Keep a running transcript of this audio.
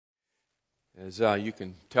As you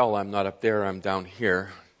can tell, I'm not up there, I'm down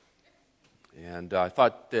here. And I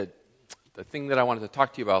thought that the thing that I wanted to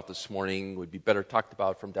talk to you about this morning would be better talked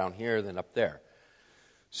about from down here than up there.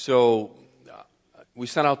 So we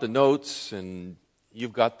sent out the notes, and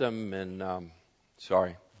you've got them, and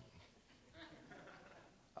sorry.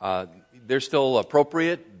 They're still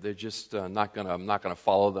appropriate. They're just I'm not gonna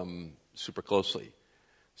follow them super closely.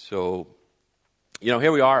 So,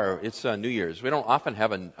 here we are. It's New Year's. We don't often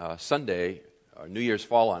have a Sunday, or New Year's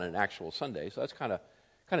fall on an actual Sunday, so that's kind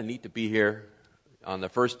of neat to be here on the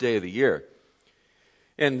first day of the year.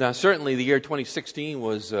 And certainly the year 2016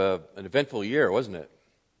 was an eventful year, wasn't it?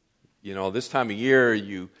 This time of year,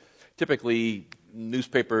 you typically,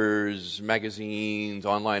 newspapers, magazines,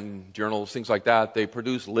 online journals, things like that, they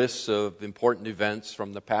produce lists of important events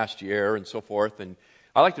from the past year and so forth. And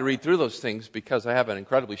I like to read through those things because I have an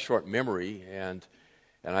incredibly short memory, and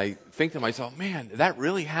I think to myself, man, that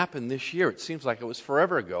really happened this year. It seems like it was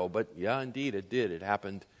forever ago, but yeah, indeed it did. It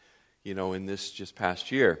happened, in this just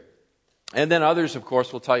past year. And then others, of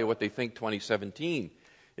course, will tell you what they think 2017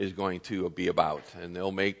 is going to be about, and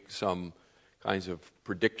they'll make some kinds of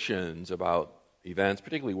predictions about events,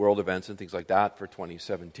 particularly world events and things like that for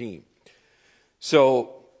 2017.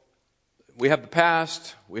 So we have the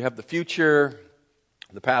past, we have the future.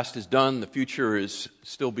 The past is done, the future is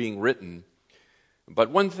still being written. But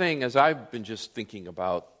one thing, as I've been just thinking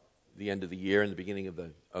about the end of the year and the beginning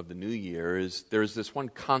of the new year, is there's this one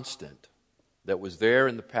constant that was there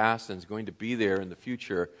in the past and is going to be there in the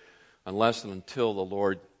future unless and until the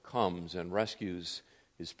Lord comes and rescues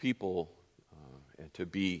His people to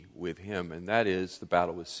be with Him, and that is the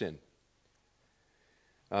battle with sin.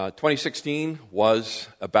 2016 was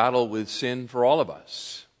a battle with sin for all of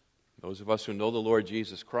us. Those of us who know the Lord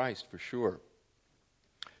Jesus Christ, for sure.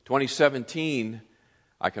 2017,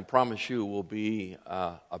 I can promise you, will be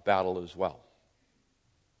a battle as well.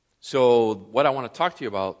 So what I want to talk to you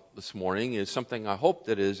about this morning is something I hope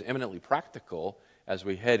that is eminently practical as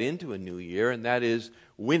we head into a new year, and that is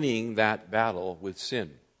winning that battle with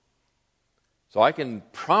sin. So I can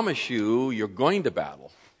promise you, you're going to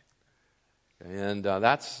battle. And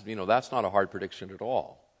that's not a hard prediction at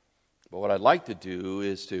all. But what I'd like to do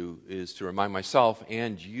is to remind myself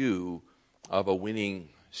and you of a winning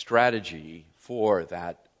strategy for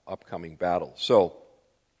that upcoming battle. So,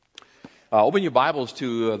 open your Bibles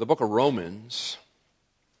to the book of Romans.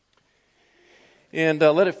 And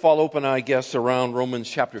let it fall open, I guess, around Romans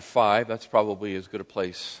chapter 5. That's probably as good a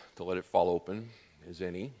place to let it fall open as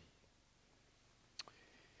any.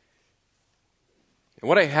 And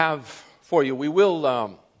what I have for you, we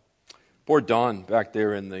will... Poor Don back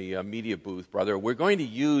there in the media booth, brother. We're going to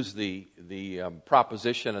use the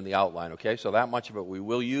proposition and the outline, okay? So that much of it we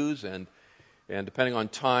will use, and depending on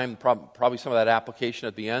time, probably some of that application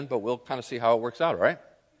at the end, but we'll kind of see how it works out, all right?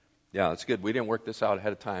 Yeah, that's good. We didn't work this out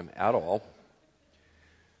ahead of time at all.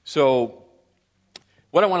 So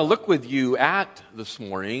what I want to look with you at this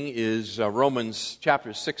morning is Romans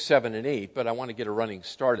chapters 6, 7, and 8, but I want to get a running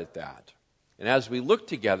start at that. And as we look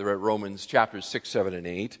together at Romans chapters 6, 7, and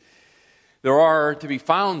 8, there are to be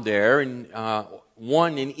found there, in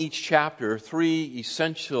one in each chapter, three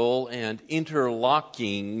essential and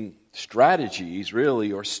interlocking strategies,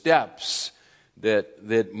 really, or steps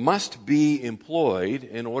that must be employed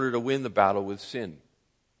in order to win the battle with sin.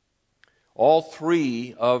 All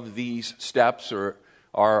three of these steps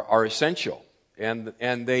are essential, and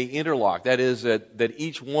they interlock. That is, that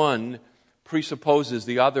each one presupposes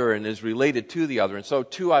the other and is related to the other. And so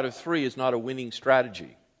 2 out of 3 is not a winning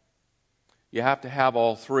strategy. You have to have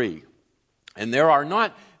all three. And there are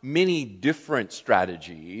not many different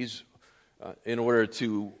strategies in order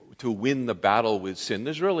to win the battle with sin.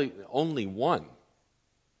 There's really only one.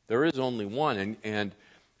 There is only one. And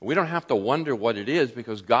we don't have to wonder what it is,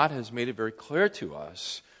 because God has made it very clear to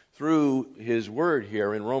us through His Word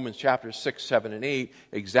here in Romans chapter 6, 7, and 8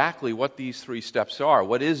 exactly what these three steps are.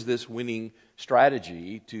 What is this winning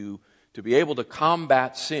strategy to be able to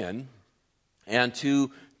combat sin and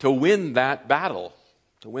to win that battle,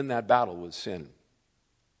 with sin.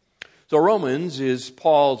 So Romans is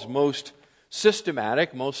Paul's most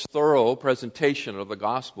systematic, most thorough presentation of the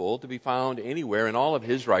gospel to be found anywhere in all of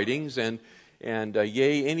his writings and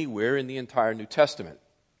anywhere in the entire New Testament.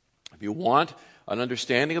 If you want an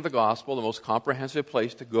understanding of the gospel, the most comprehensive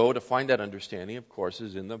place to go to find that understanding, of course,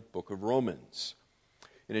 is in the book of Romans.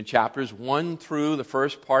 And in chapters 1 through the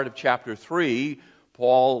first part of chapter 3,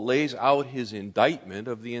 Paul lays out his indictment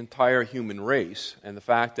of the entire human race and the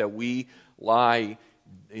fact that we lie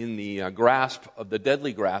in the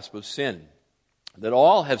deadly grasp of sin, that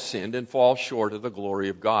all have sinned and fall short of the glory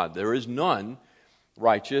of God. There is none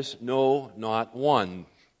righteous, no, not one.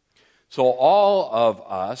 So all of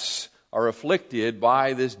us are afflicted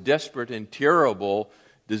by this desperate and terrible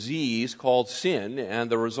disease called sin, and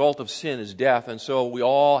the result of sin is death, and so we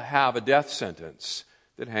all have a death sentence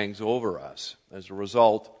that hangs over us as a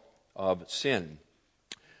result of sin.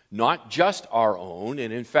 Not just our own,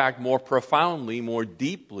 and in fact more profoundly, more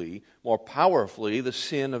deeply, more powerfully, the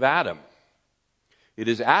sin of Adam. It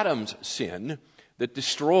is Adam's sin that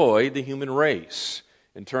destroyed the human race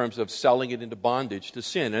in terms of selling it into bondage to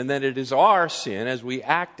sin. And then it is our sin, as we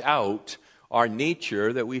act out our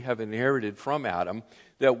nature that we have inherited from Adam,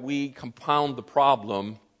 that we compound the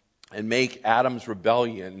problem and make Adam's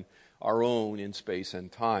rebellion our own in space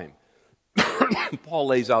and time. Paul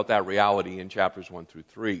lays out that reality in chapters 1 through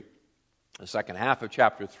 3. The second half of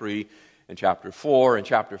chapter 3 and chapter 4 and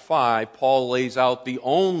chapter 5, Paul lays out the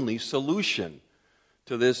only solution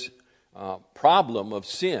to this problem of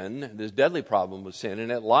sin, this deadly problem of sin,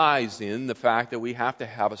 and it lies in the fact that we have to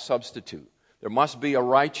have a substitute. There must be a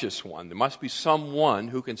righteous one. There must be someone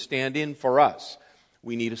who can stand in for us.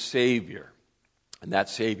 We need a Savior, and that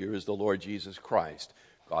Savior is the Lord Jesus Christ,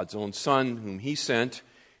 God's own Son, whom He sent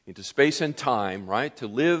into space and time, right, to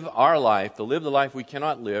live our life, to live the life we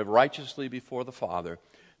cannot live righteously before the Father,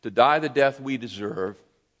 to die the death we deserve.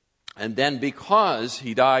 And then because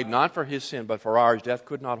He died not for His sin but for ours, death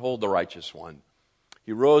could not hold the righteous one.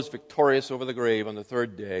 He rose victorious over the grave on the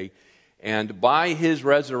third day, and by His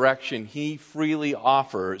resurrection He freely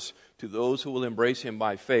offers to those who will embrace Him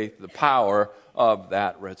by faith the power of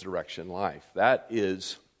that resurrection life. That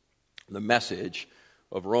is the message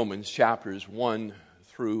of Romans chapters 1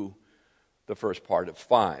 through the first part of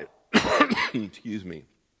 5. Excuse me.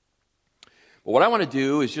 But what I want to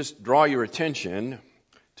do is just draw your attention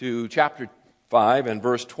to chapter 5 and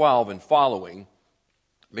verse 12 and following,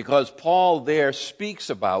 because Paul there speaks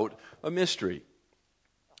about a mystery.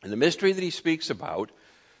 And the mystery that he speaks about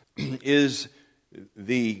is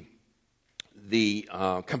the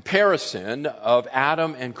comparison of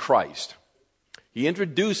Adam and Christ. He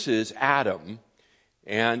introduces Adam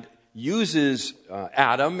and uses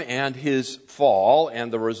Adam and his fall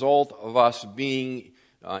and the result of us being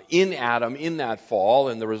in Adam in that fall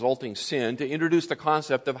and the resulting sin to introduce the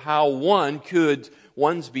concept of how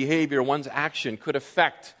one's behavior, one's action could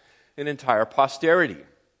affect an entire posterity.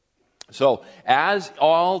 So, as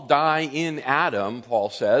all die in Adam, Paul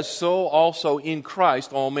says, so also in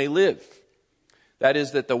Christ all may live. That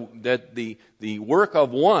is, that the work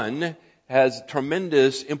of one has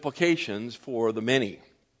tremendous implications for the many.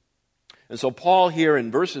 And so Paul here in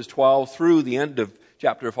verses 12 through the end of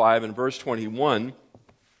chapter 5 and verse 21,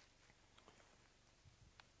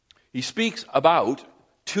 he speaks about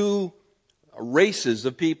two races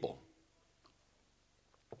of people.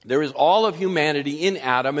 There is all of humanity in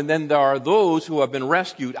Adam, and then there are those who have been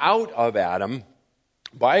rescued out of Adam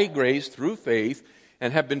by grace through faith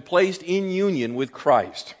and have been placed in union with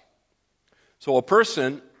Christ. So a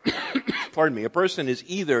person, a person is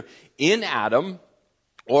either in Adam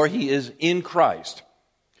or he is in Christ.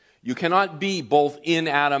 You cannot be both in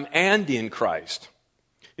Adam and in Christ.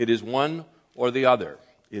 It is one or the other.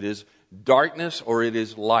 It is darkness or it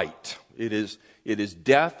is light. It is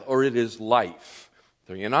death or it is life.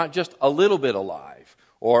 So you're not just a little bit alive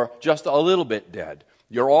or just a little bit dead.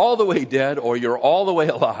 You're all the way dead or you're all the way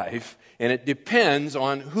alive, and it depends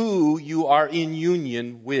on who you are in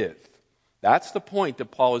union with. That's the point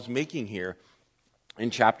that Paul is making here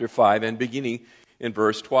in chapter 5 and beginning in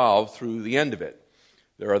verse 12 through the end of it.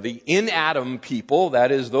 There are the in Adam people,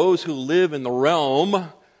 that is those who live in the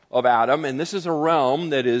realm of Adam, and this is a realm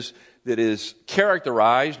that is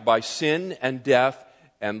characterized by sin and death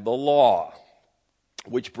and the law,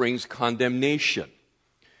 which brings condemnation.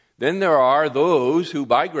 Then there are those who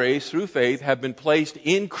by grace through faith have been placed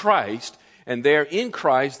in Christ, and there in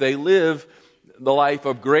Christ they live the life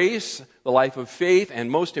of grace, the life of faith,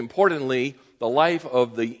 and most importantly, the life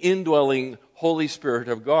of the indwelling Holy Spirit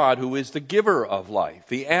of God, who is the giver of life,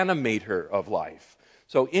 the animator of life.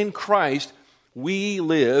 So in Christ, we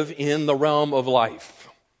live in the realm of life.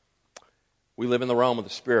 We live in the realm of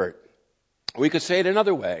the Spirit. We could say it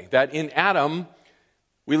another way, that in Adam,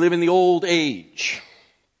 we live in the old age,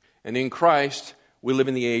 and in Christ, we live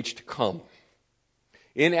in the age to come.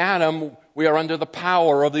 In Adam, we are under the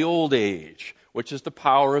power of the old age, which is the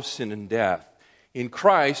power of sin and death. In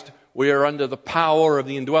Christ, we are under the power of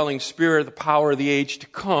the indwelling Spirit, the power of the age to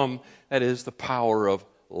come, that is the power of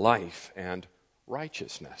life and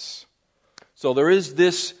righteousness. So there is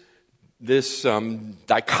this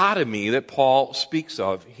dichotomy that Paul speaks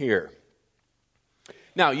of here.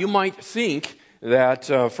 Now, you might think that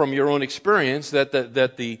from your own experience that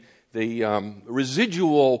the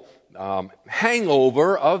residual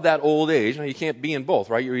hangover of that old age. Now, you can't be in both,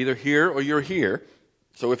 right? You're either here or you're here.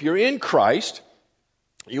 So if you're in Christ,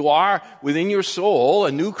 you are within your soul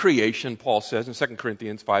a new creation, Paul says in 2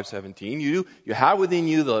 Corinthians 5:17. You have within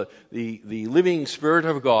you the living Spirit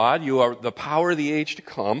of God. You are the power of the age to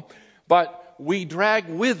come. But we drag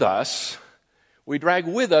with us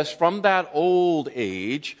from that old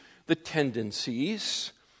age the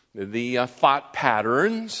tendencies, the thought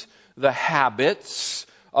patterns, the habits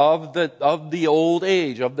of the old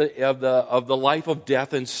age, of the life of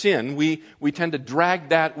death and sin. We tend to drag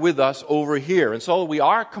that with us over here. And so we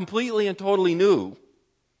are completely and totally new.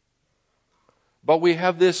 But we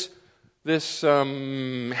have this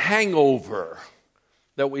hangover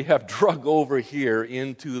that we have drug over here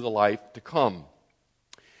into the life to come.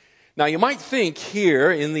 Now, you might think here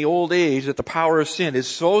in the old age that the power of sin is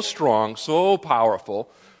so strong, so powerful,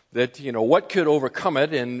 that, what could overcome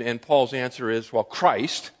it? And Paul's answer is, well,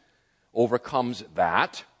 Christ overcomes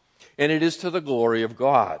that, and it is to the glory of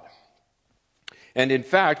God. And in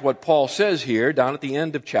fact, what Paul says here, down at the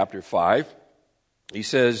end of chapter 5, he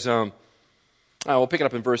says, we'll pick it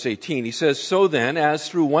up in verse 18. He says, so then, as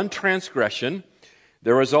through one transgression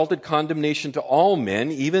there resulted condemnation to all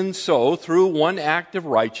men, even so, through one act of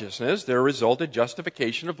righteousness, there resulted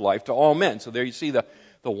justification of life to all men. So there you see the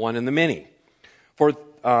one and the many. For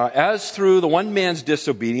as through the one man's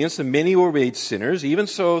disobedience the many were made sinners, even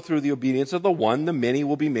so through the obedience of the one the many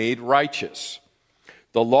will be made righteous.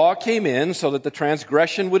 The law came in so that the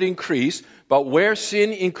transgression would increase, but where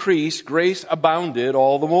sin increased, grace abounded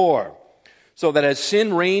all the more. So that as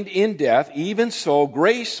sin reigned in death, even so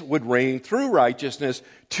grace would reign through righteousness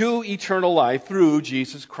to eternal life through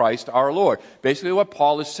Jesus Christ our Lord. Basically what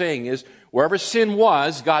Paul is saying is, wherever sin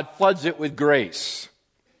was, God floods it with grace.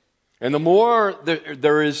 And the more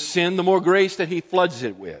there is sin, the more grace that He floods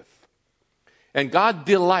it with. And God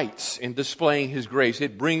delights in displaying His grace.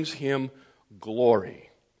 It brings Him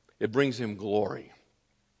glory. It brings Him glory.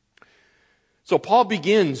 So Paul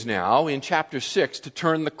begins now in chapter 6 to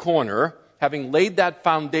turn the corner, having laid that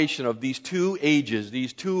foundation of these two ages,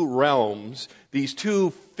 these two realms, these two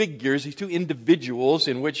figures, these two individuals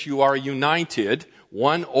in which you are united,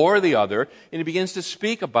 one or the other. And he begins to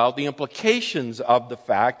speak about the implications of the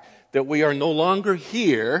fact that we are no longer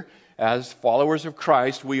here as followers of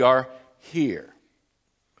Christ, we are here.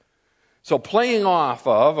 So playing off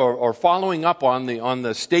of or following up on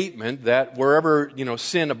the statement that wherever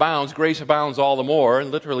sin abounds, grace abounds all the more, and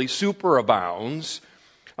literally superabounds,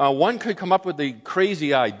 one could come up with the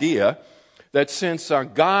crazy idea that since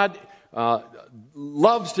God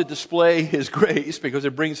loves to display His grace because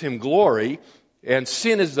it brings Him glory, and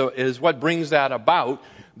sin is what brings that about,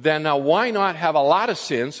 then why not have a lot of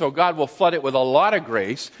sin so God will flood it with a lot of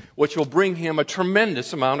grace, which will bring Him a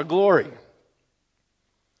tremendous amount of glory?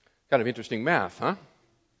 Kind of interesting math, huh?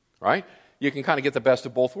 Right? You can kind of get the best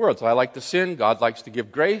of both worlds. I like to sin, God likes to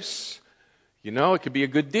give grace. It could be a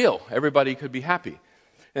good deal. Everybody could be happy.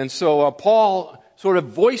 And so Paul sort of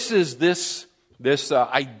voices this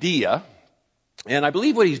idea, and I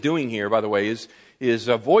believe what he's doing here, by the way, is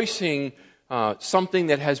voicing something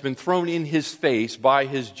that has been thrown in his face by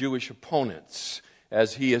his Jewish opponents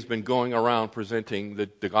as he has been going around presenting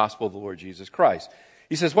the gospel of the Lord Jesus Christ.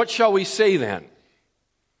 He says, what shall we say then?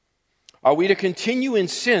 Are we to continue in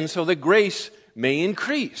sin so that grace may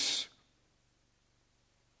increase?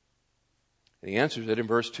 And he answers it in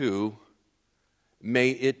verse 2,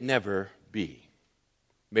 may it never be.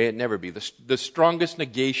 May it never be. The strongest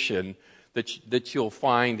negation that you'll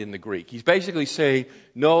find in the Greek. He's basically saying,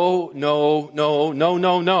 no, no, no, no,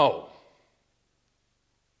 no, no.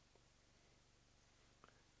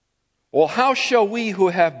 Well, how shall we who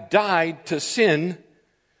have died to sin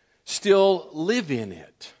still live in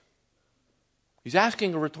it? He's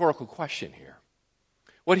asking a rhetorical question here.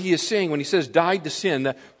 What he is saying when he says died to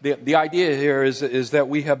sin, the idea here is that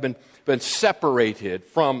we have been separated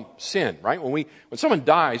from sin, right? When someone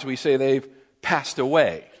dies, we say they've passed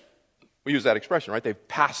away. We use that expression, right? They've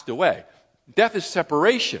passed away. Death is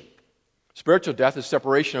separation. Spiritual death is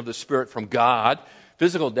separation of the spirit from God.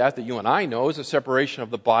 Physical death that you and I know is a separation of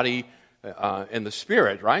the body and the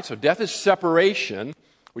spirit, right? So death is separation.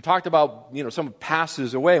 We talked about, someone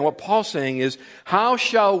passes away. And what Paul's saying is, how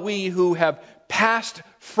shall we who have passed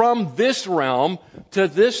from this realm to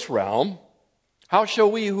this realm, how shall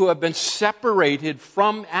we who have been separated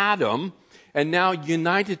from Adam and now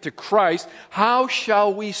united to Christ, how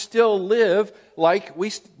shall we still live like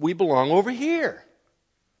we belong over here?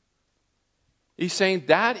 He's saying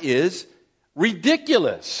that is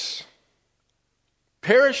ridiculous.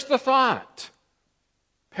 Perish the thought.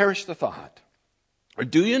 Perish the thought. Or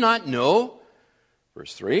do you not know,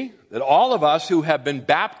 verse 3, that all of us who have been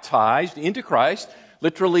baptized into Christ,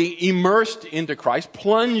 literally immersed into Christ,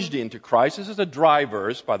 plunged into Christ. This is a dry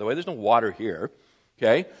verse, by the way. There's no water here.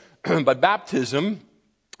 Okay? But baptism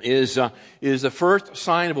is the first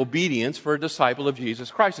sign of obedience for a disciple of Jesus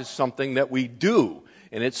Christ. It's something that we do.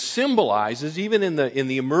 And it symbolizes, even in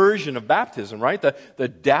the immersion of baptism, right? The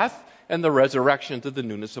death and the resurrection to the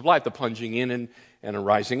newness of life, the plunging in and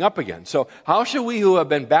rising up again. So how shall we who have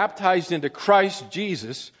been baptized into Christ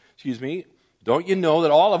Jesus, don't you know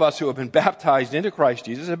that all of us who have been baptized into Christ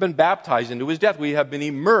Jesus have been baptized into his death? We have been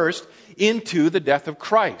immersed into the death of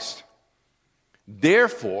Christ.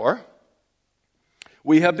 Therefore,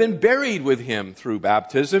 we have been buried with him through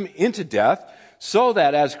baptism into death, so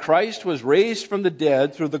that as Christ was raised from the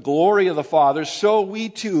dead through the glory of the Father, so we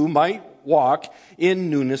too might walk in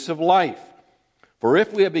newness of life. For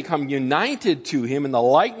if we have become united to him in the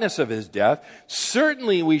likeness of his death,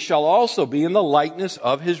 certainly we shall also be in the likeness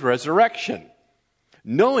of his resurrection.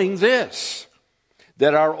 Knowing this,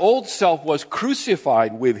 that our old self was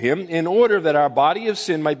crucified with him in order that our body of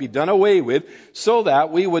sin might be done away with, so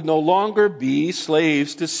that we would no longer be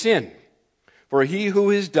slaves to sin. For he who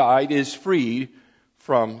has died is freed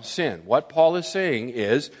from sin. What Paul is saying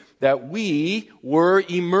is that we were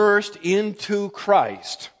immersed into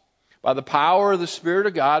Christ. By the power of the Spirit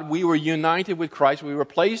of God, we were united with Christ. We were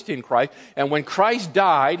placed in Christ. And when Christ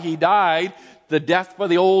died, he died the death for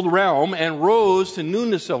the old realm and rose to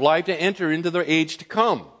newness of life to enter into the age to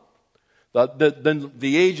come. The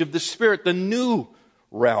age of the Spirit, the new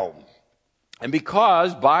realm. And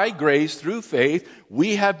because by grace through faith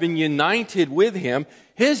we have been united with him,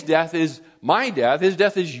 his death is my death, his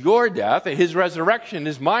death is your death, his resurrection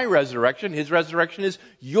is my resurrection, his resurrection is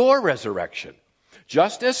your resurrection.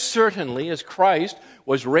 Just as certainly as Christ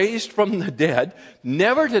was raised from the dead,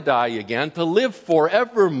 never to die again, to live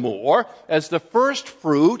forevermore as the first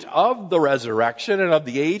fruit of the resurrection and of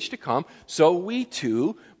the age to come, so we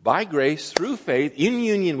too, by grace through faith, in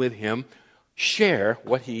union with him, share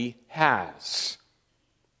what he has.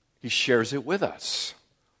 He shares it with us.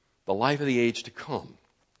 The life of the age to come.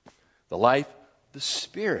 The life of the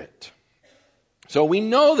Spirit. So we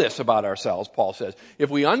know this about ourselves, Paul says. If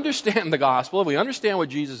we understand the gospel, if we understand what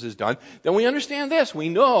Jesus has done, then we understand this. We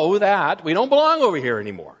know that we don't belong over here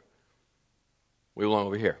anymore. We belong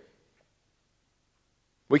over here.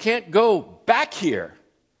 We can't go back here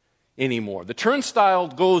anymore. The turnstile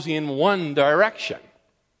goes in one direction.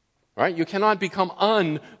 Right? You cannot become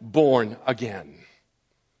unborn again.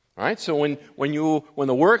 Right? So when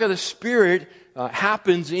the work of the Spirit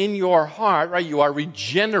happens in your heart, right, you are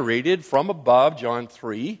regenerated from above, John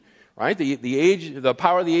 3. Right? The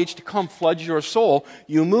power of the age to come floods your soul.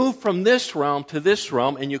 You move from this realm to this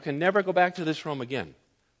realm, and you can never go back to this realm again.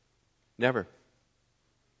 Never.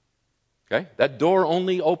 Okay? That door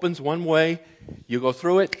only opens one way. You go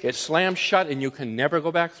through it, it slams shut, and you can never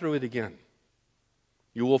go back through it again.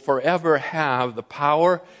 You will forever have the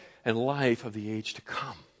power and life of the age to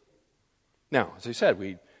come. Now, as I said,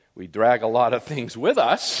 we drag a lot of things with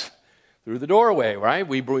us through the doorway, right?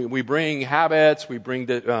 We bring habits, we bring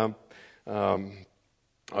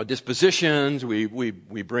dispositions, we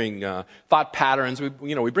bring thought patterns,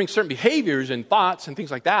 we bring certain behaviors and thoughts and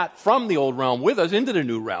things like that from the old realm with us into the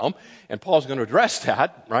new realm. And Paul's going to address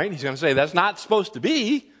that, right? He's going to say that's not supposed to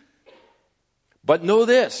be. But know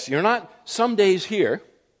this, you're not some days here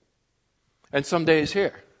and some days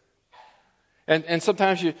here. And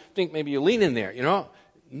sometimes you think maybe you lean in there,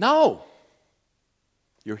 No.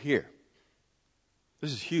 You're here.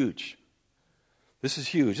 This is huge. This is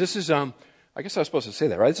huge. This is, I guess I was supposed to say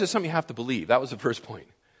that, right? This is something you have to believe. That was the first point.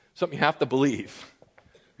 Something you have to believe.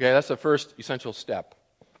 Okay, that's the first essential step.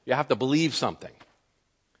 You have to believe something.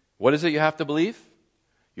 What is it you have to believe?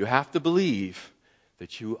 You have to believe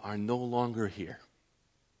that you are no longer here.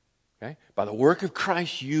 Okay? By the work of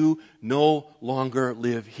Christ, you no longer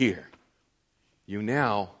live here. You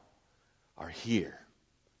now are here.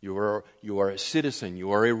 You are a citizen.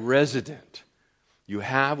 You are a resident. You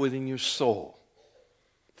have within your soul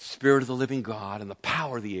the Spirit of the living God and the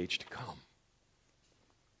power of the age to come.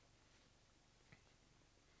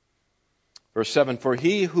 Verse 7, for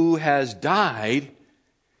he who has died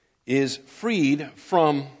is freed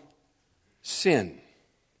from sin.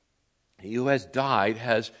 He who has died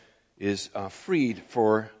is freed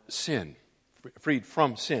for sin, freed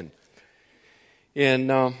from sin.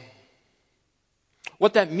 And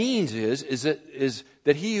what that means is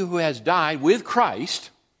that he who has died with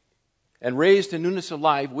Christ and raised to newness of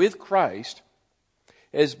life with Christ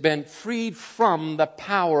has been freed from the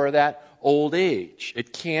power of that old age.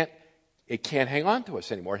 It it can't hang on to us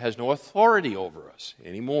anymore. It has no authority over us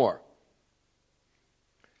anymore.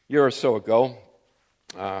 A year or so ago,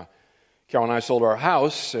 Carol and I sold our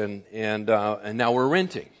house, and now we're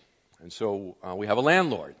renting. And so we have a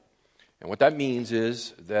landlord. And what that means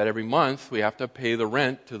is that every month we have to pay the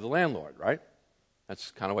rent to the landlord, right?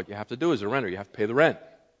 That's kind of what you have to do as a renter. You have to pay the rent.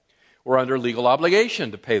 We're under legal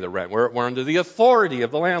obligation to pay the rent. We're under the authority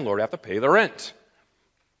of the landlord. We have to pay the rent.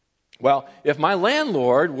 Well, if my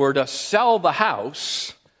landlord were to sell the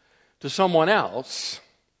house to someone else,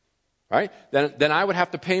 right, then I would have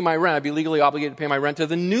to pay my rent. I'd be legally obligated to pay my rent to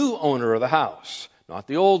the new owner of the house, not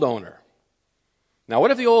the old owner. Now, what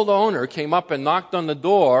if the old owner came up and knocked on the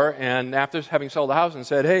door and after having sold the house and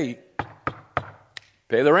said, hey,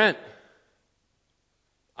 pay the rent?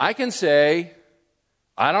 I can say,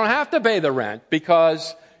 I don't have to pay the rent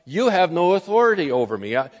because you have no authority over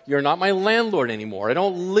me. You're not my landlord anymore. I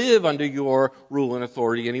don't live under your rule and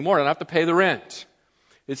authority anymore. I don't have to pay the rent.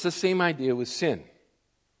 It's the same idea with sin.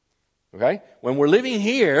 Okay? When we're living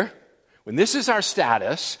here, when this is our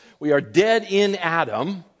status, we are dead in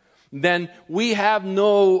Adam, then we have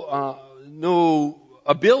no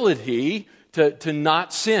ability to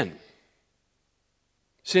not sin.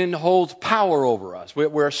 Sin holds power over us.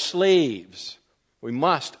 We're slaves. We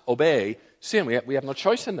must obey sin. We have no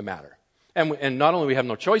choice in the matter. And not only we have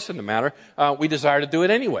no choice in the matter, we desire to do it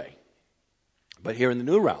anyway. But here in the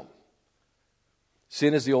new realm,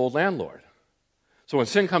 sin is the old landlord. So when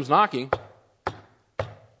sin comes knocking,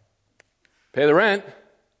 pay the rent,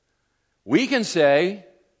 we can say,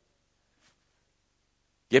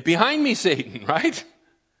 get behind me, Satan, right?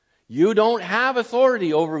 You don't have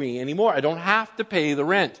authority over me anymore. I don't have to pay the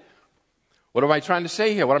rent. What am I trying to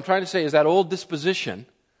say here? What I'm trying to say is that old disposition,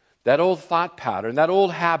 that old thought pattern, that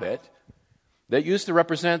old habit that used to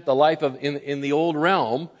represent the life of in the old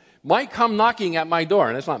realm might come knocking at my door.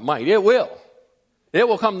 And it's not might, it will. It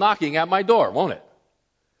will come knocking at my door, won't it?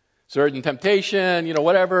 Certain temptation,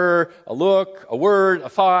 whatever, a look, a word, a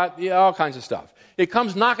thought, all kinds of stuff. It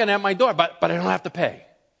comes knocking at my door, but I don't have to pay.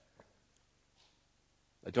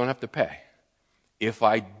 I don't have to pay. If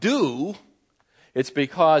I do, it's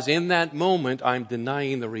because in that moment I'm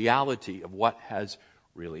denying the reality of what has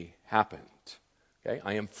really happened. Okay?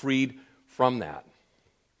 I am freed from that.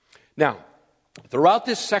 Now, throughout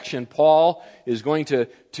this section, Paul is going to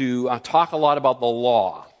talk a lot about the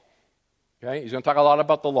law. Okay? He's going to talk a lot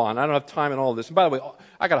about the law, and I don't have time in all of this. And by the way,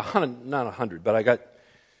 I got 100, not 100, but I got,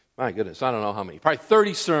 my goodness, I don't know how many. Probably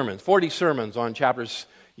 30 sermons, 40 sermons on chapters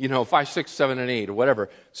 5, 6, 7, and 8, or whatever.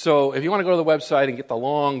 So if you want to go to the website and get the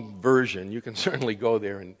long version, you can certainly go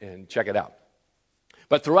there and check it out.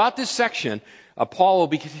 But throughout this section, Paul will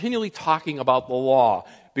be continually talking about the law,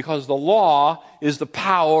 because the law is the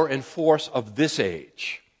power and force of this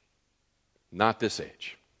age, not this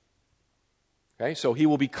age. Okay, so he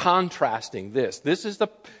will be contrasting this. This is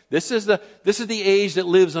the age that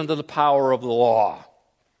lives under the power of the law,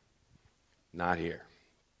 not here.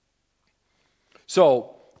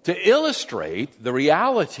 So, to illustrate the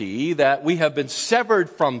reality that we have been severed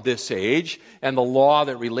from this age and the law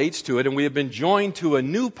that relates to it, and we have been joined to a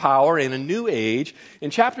new power in a new age, in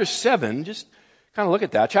chapter 7, just kind of look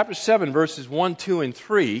at that, chapter 7, verses 1, 2, and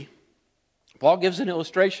 3, Paul gives an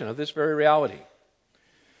illustration of this very reality.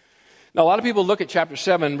 Now, a lot of people look at chapter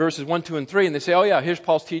 7, verses 1, 2, and 3, and they say, oh yeah, here's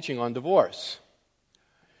Paul's teaching on divorce.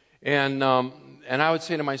 And I would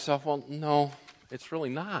say to myself, well, no, it's really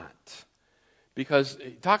not. Because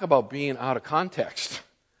talk about being out of context.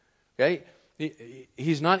 Okay?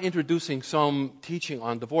 He's not introducing some teaching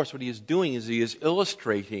on divorce. What he is doing is he is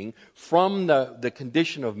illustrating from the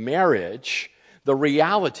condition of marriage the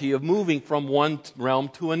reality of moving from one realm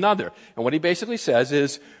to another. And what he basically says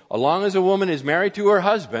is, as long as a woman is married to her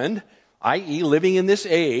husband, i.e. living in this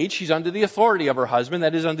age, she's under the authority of her husband,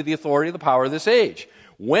 that is under the authority of the power of this age.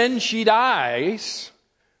 When she dies,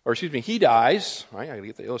 he dies, right? I gotta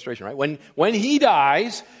get the illustration right. When he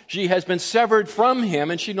dies, she has been severed from him,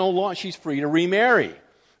 and she's free to remarry.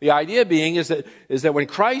 The idea being is that when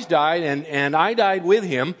Christ died and I died with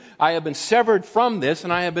him, I have been severed from this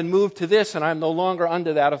and I have been moved to this, and I'm no longer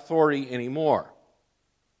under that authority anymore.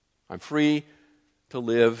 I'm free to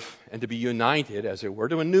live and to be united, as it were,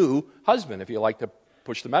 to a new husband, if you like to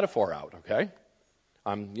push the metaphor out, okay?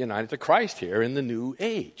 I'm united to Christ here in the new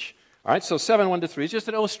age. All right, so 7, 1 to 3 is just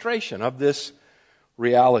an illustration of this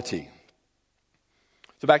reality.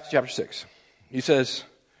 So back to chapter 6. He says,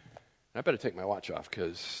 I better take my watch off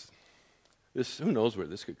because who knows where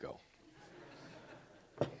this could go.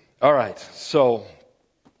 All right, so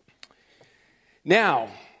now,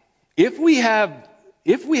 if we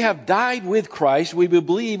have died with Christ, we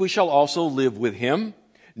believe we shall also live with him.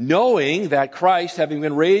 knowing that Christ, having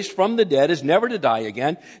been raised from the dead, is never to die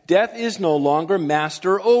again. Death is no longer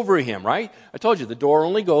master over him, right? I told you, the door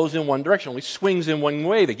only goes in one direction, only swings in one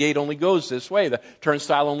way. The gate only goes this way. The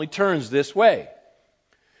turnstile only turns this way.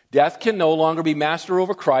 Death can no longer be master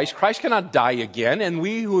over Christ. Christ cannot die again, and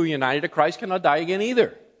we who are united to Christ cannot die again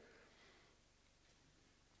either.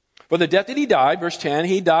 For the death that he died, verse 10,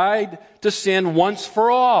 he died to sin once for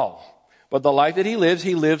all. But the life that he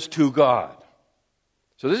lives to God.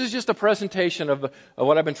 So this is just a presentation of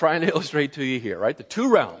what I've been trying to illustrate to you here, right? The two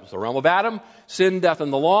realms, the realm of Adam, sin, death,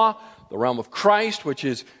 and the law, the realm of Christ, which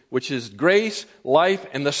is grace, life,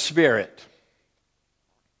 and the Spirit.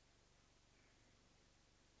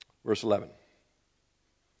 Verse 11.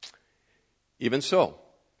 Even so,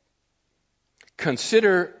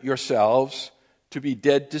 consider yourselves to be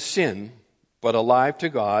dead to sin, but alive to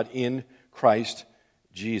God in Christ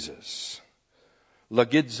Jesus.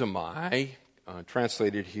 Logizomai,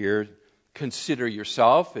 translated here, consider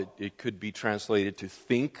yourself. It could be translated to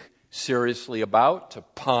think seriously about, to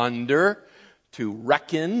ponder, to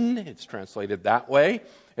reckon. It's translated that way.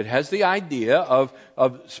 It has the idea of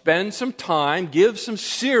spend some time, give some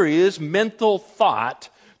serious mental thought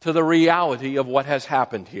to the reality of what has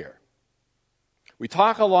happened here. We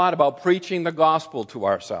talk a lot about preaching the gospel to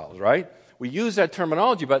ourselves, right? We use that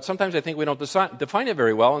terminology, but sometimes I think we don't define it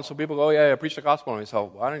very well, and so people go, oh yeah, I preach the gospel to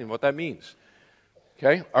myself. Well, I don't even know what that means.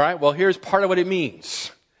 Okay? All right, well, here's part of what it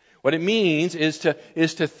means. What it means is to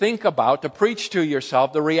think about, to preach to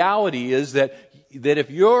yourself. The reality is that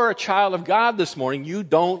if you're a child of God this morning, you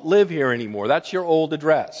don't live here anymore. That's your old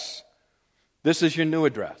address. This is your new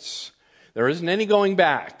address. There isn't any going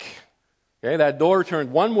back. Okay, that door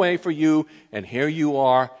turned one way for you, and here you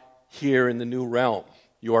are here in the new realm.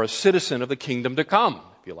 You are a citizen of the kingdom to come,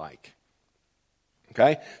 if you like.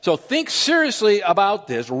 Okay? So think seriously about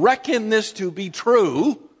this. Reckon this to be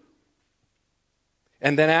true,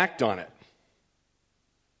 and then act on it.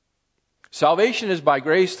 Salvation is by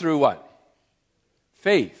grace through what?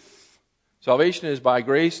 Faith. Salvation is by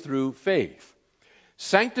grace through faith.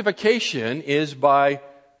 Sanctification is by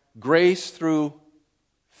grace through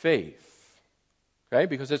faith. Okay?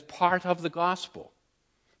 Because it's part of the gospel.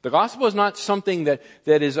 The gospel is not something that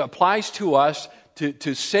applies to us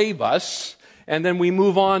to save us, and then we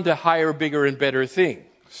move on to higher, bigger, and better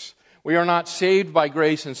things. We are not saved by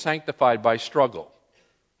grace and sanctified by struggle.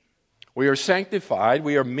 We are sanctified,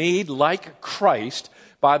 we are made like Christ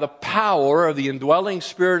by the power of the indwelling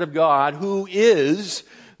Spirit of God, who is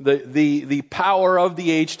the power of the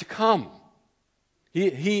age to come.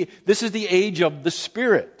 This is the age of the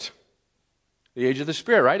Spirit. The age of the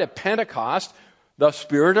Spirit, right? At Pentecost, the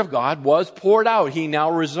Spirit of God was poured out. He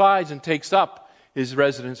now resides and takes up His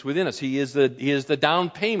residence within us. He is the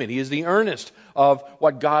down payment. He is the earnest of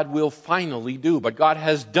what God will finally do. But God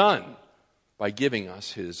has done by giving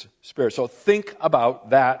us His Spirit. So think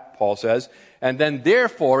about that, Paul says. And then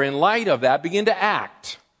therefore, in light of that, begin to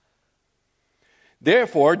act.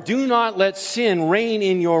 Therefore, do not let sin reign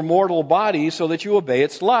in your mortal body so that you obey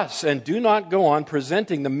its lusts. And do not go on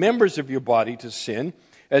presenting the members of your body to sin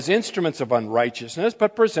as instruments of unrighteousness,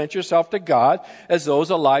 but present yourself to God as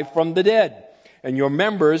those alive from the dead, and your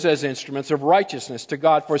members as instruments of righteousness to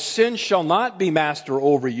God. For sin shall not be master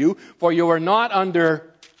over you, for you are not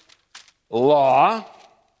under law,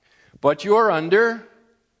 but you are under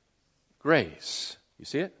grace. You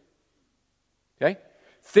see it? Okay?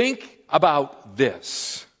 Think about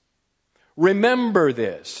this. Remember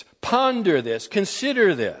this. Ponder this.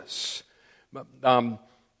 Consider this.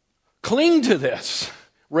 Cling to this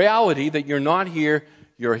reality that you're not here,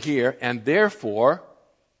 you're here, and therefore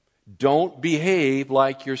don't behave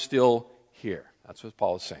like you're still here. That's what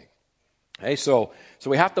Paul is saying. Okay, so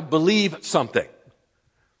we have to believe something.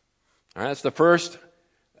 All right, that's the first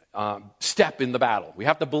step in the battle. We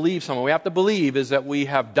have to believe something. We have to believe is that we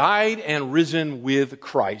have died and risen with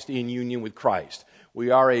Christ, in union with Christ. We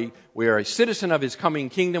are a citizen of His coming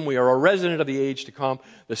kingdom. We are a resident of the age to come.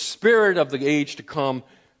 The Spirit of the age to come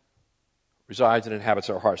resides and inhabits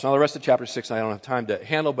our hearts. Now the rest of chapter 6 I don't have time to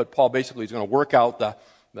handle, but Paul basically is going to work out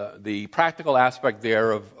the practical aspect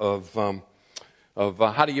there of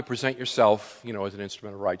how do you present yourself, as an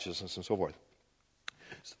instrument of righteousness and so forth.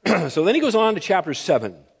 So then he goes on to chapter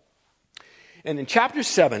 7. And in chapter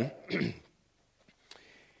 7,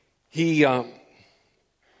 he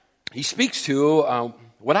speaks to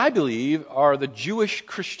what I believe are the Jewish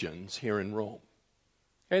Christians here in Rome.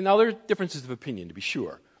 Okay, now there are differences of opinion, to be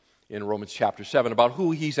sure, in Romans chapter 7 about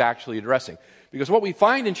who he's actually addressing. Because what we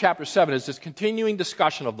find in chapter 7 is this continuing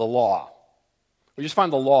discussion of the law. We just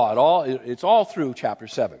find the law it's all through chapter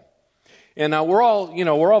 7. And we're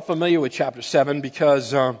all familiar with chapter 7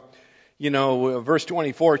 because, verse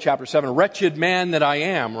 24, chapter 7, wretched man that I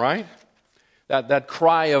am, right? That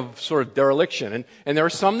cry of sort of dereliction. And there are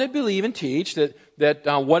some that believe and teach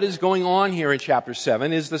that what is going on here in chapter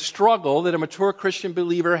 7 is the struggle that a mature Christian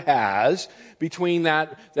believer has between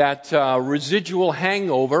that residual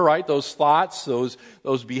hangover, right? Those thoughts,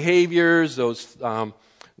 those behaviors,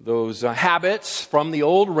 those habits from the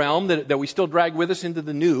old realm that we still drag with us into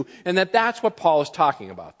the new, and that's what Paul is talking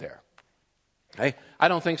about there. Okay? I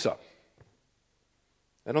don't think so.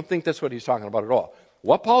 I don't think that's what he's talking about at all.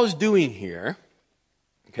 What Paul is doing here,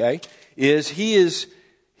 okay, is he is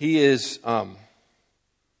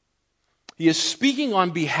speaking on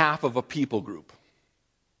behalf of a people group.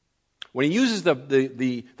 When he uses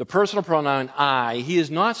the personal pronoun I, he is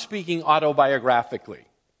not speaking autobiographically.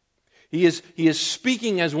 He is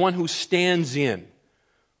speaking as one who stands in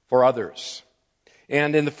for others.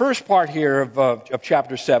 And in the first part here of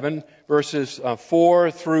chapter 7, verses 4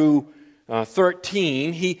 through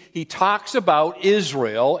 13, he talks about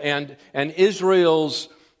Israel and Israel's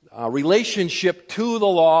relationship to the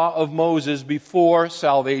law of Moses before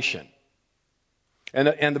salvation.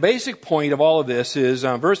 And the basic point of all of this is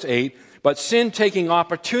verse 8, but sin taking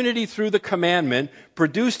opportunity through the commandment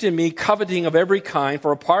produced in me coveting of every kind,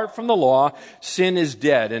 for apart from the law, sin is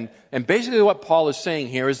dead. And basically what Paul is saying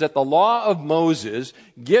here is that the law of Moses,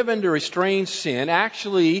 given to restrain sin,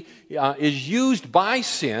 actually is used by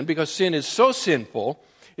sin, because sin is so sinful,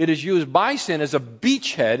 it is used by sin as a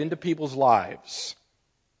beachhead into people's lives.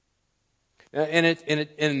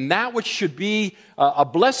 And that which should be a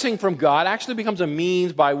blessing from God actually becomes a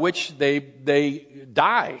means by which they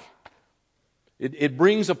die. It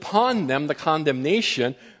brings upon them the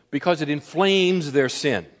condemnation because it inflames their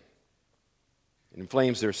sin. It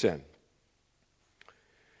inflames their sin.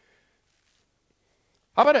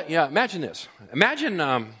 How about imagine this. Imagine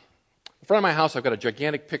in front of my house I've got a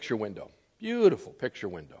gigantic picture window. Beautiful picture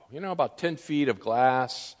window. About 10 feet of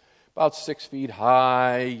glass, about 6 feet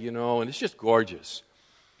high, and it's just gorgeous.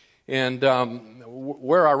 And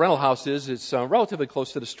where our rental house is, it's relatively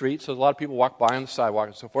close to the street, so a lot of people walk by on the sidewalk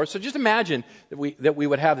and so forth. So just imagine that we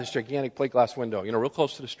would have this gigantic plate glass window, real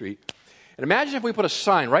close to the street. And imagine if we put a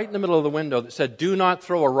sign right in the middle of the window that said, "Do not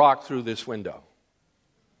throw a rock through this window."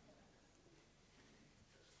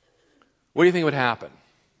 What do you think would happen?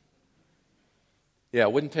 Yeah,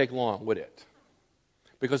 it wouldn't take long, would it?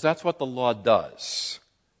 Because that's what the law does.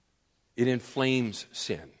 It inflames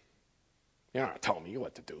sin. You're not telling me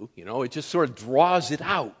what to do. It just sort of draws it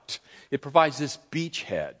out. It provides this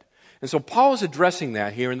beachhead. And so Paul is addressing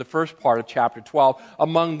that here in the first part of chapter 12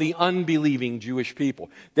 among the unbelieving Jewish people.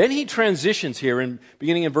 Then he transitions here,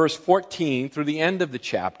 beginning in verse 14 through the end of the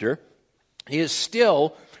chapter. He is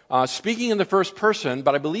still speaking in the first person,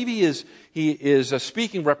 but I believe he is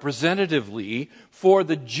speaking representatively for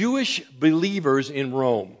the Jewish believers in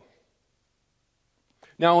Rome.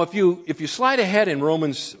 Now, if you slide ahead in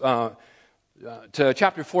Romans to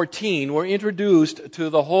chapter 14, we're introduced to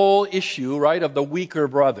the whole issue, right, of the weaker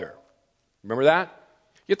brother. Remember that?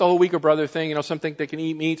 You get the whole weaker brother thing. Some think they can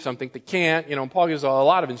eat meat, some think they can't. Paul gives a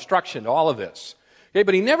lot of instruction to all of this. Okay,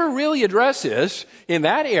 but he never really addresses in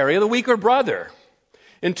that area the weaker brother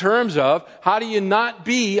in terms of how do you not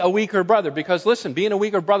be a weaker brother? Because listen, being a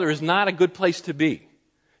weaker brother is not a good place to be.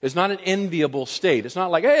 It's not an enviable state. It's not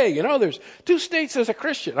like, hey, there's two states as a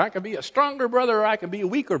Christian. I can be a stronger brother or I can be a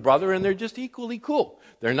weaker brother, and they're just equally cool.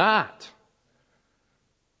 They're not.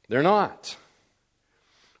 They're not.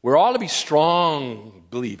 We're all to be strong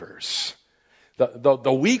believers.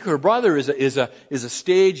 The weaker brother is a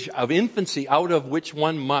stage of infancy out of which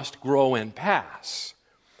one must grow and pass.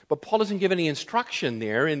 But Paul doesn't give any instruction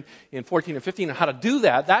there in 14 and 15 on how to do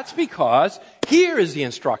that. That's because here is the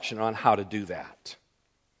instruction on how to do that.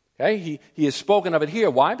 Okay? He has spoken of it here.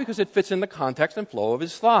 Why? Because it fits in the context and flow of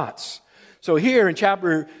his thoughts. So here in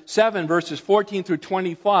chapter 7, verses 14 through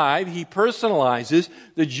 25, he personalizes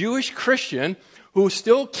the Jewish Christian who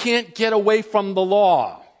still can't get away from the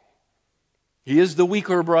law. He is the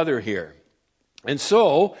weaker brother here. And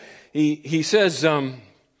so he says,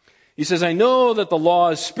 I know that the law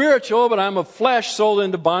is spiritual, but I'm of flesh, sold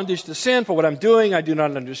into bondage to sin. For what I'm doing, I do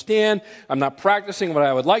not understand. I'm not practicing what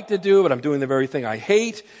I would like to do, but I'm doing the very thing I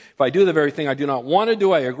hate. If I do the very thing I do not want to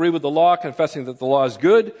do, I agree with the law, confessing that the law is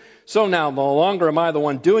good. So now no longer am I the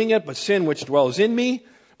one doing it, but sin which dwells in me.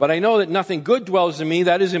 But I know that nothing good dwells in me,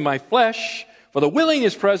 that is in my flesh. For the willing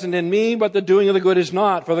is present in me, but the doing of the good is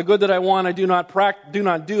not. For the good that I want, I do not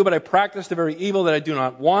do, but I practice the very evil that I do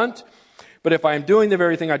not want. But if I am doing the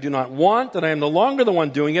very thing I do not want, then I am no longer the one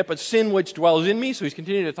doing it, but sin which dwells in me. So he's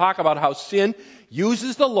continuing to talk about how sin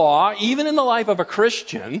uses the law, even in the life of a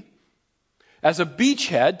Christian, as a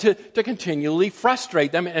beachhead to continually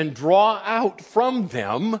frustrate them and draw out from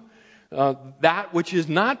them that which is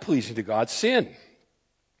not pleasing to God, sin.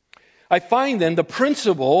 I find then the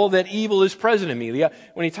principle that evil is present in me.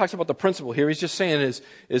 When he talks about the principle here, he's just saying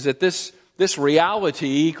is that this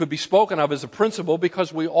reality could be spoken of as a principle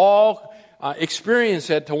because we all experience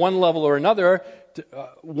it to one level or another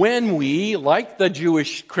when we, like the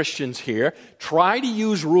Jewish Christians here, try to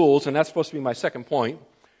use rules, and that's supposed to be my second point.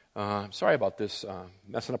 Sorry about this,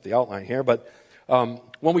 messing up the outline here, but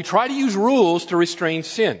when we try to use rules to restrain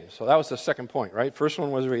sin. So that was the second point, right? First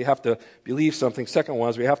one was we have to believe something. Second one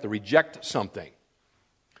was we have to reject something.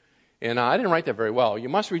 And I didn't write that very well. You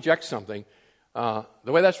must reject something. The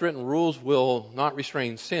way that's written, rules will not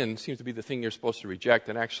restrain sin, seems to be the thing you're supposed to reject.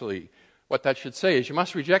 And actually, what that should say is you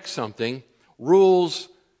must reject something. Rules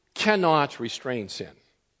cannot restrain sin.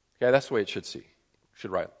 Okay, that's the way it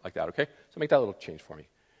should write like that, okay? So make that little change for me,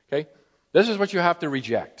 okay? This is what you have to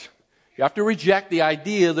reject. You have to reject the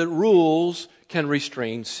idea that rules can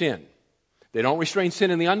restrain sin. They don't restrain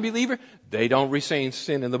sin in the unbeliever. They don't restrain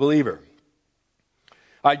sin in the believer.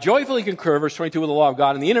 I joyfully concur, verse 22, with the law of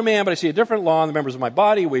God in the inner man, but I see a different law in the members of my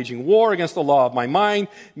body, waging war against the law of my mind,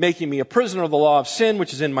 making me a prisoner of the law of sin,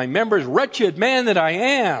 which is in my members. Wretched man that I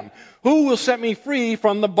am! Who will set me free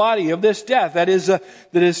from the body of this death? That is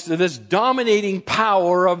this dominating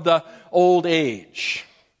power of the old age.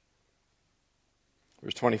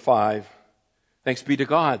 Verse 25, thanks be to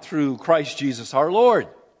God through Christ Jesus our Lord.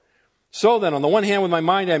 So then, on the one hand, with my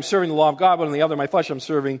mind I am serving the law of God, but on the other, my flesh, I'm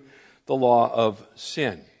serving the law of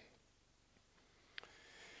sin.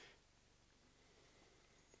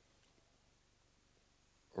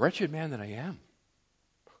 Wretched man that I am.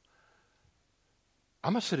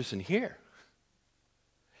 I'm a citizen here.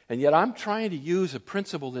 And yet I'm trying to use a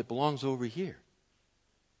principle that belongs over here.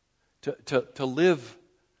 To live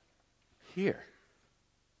here.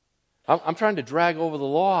 I'm trying to drag over the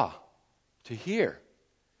law to here.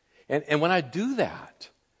 And when I do that,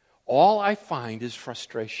 all I find is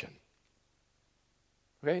frustration.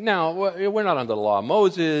 Okay, now, we're not under the law of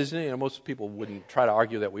Moses. Most people wouldn't try to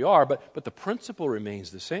argue that we are, but the principle remains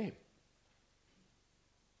the same.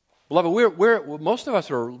 Beloved, most of us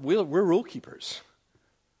we're rule keepers.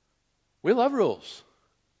 We love rules.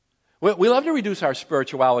 We love to reduce our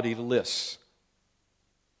spirituality to lists,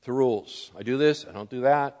 to rules. I do this, I don't do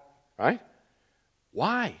that. Right?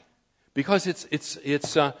 Why? Because it's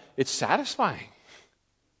satisfying.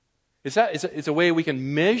 It's a way we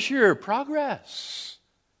can measure progress.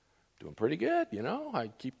 Doing pretty good, I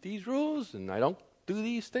keep these rules and I don't do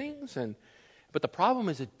these things. But the problem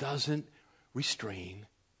is it doesn't restrain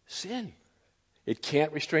sin. It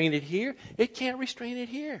can't restrain it here. It can't restrain it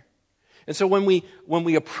here. And so when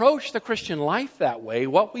we approach the Christian life that way,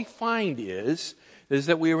 what we find is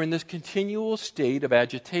that we are in this continual state of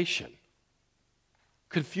agitation,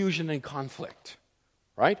 confusion, and conflict.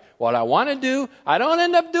 Right? What I want to do, I don't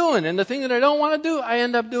end up doing. And the thing that I don't want to do, I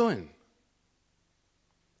end up doing.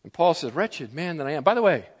 And Paul says, wretched man that I am. By the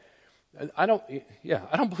way, I don't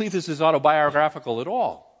believe this is autobiographical at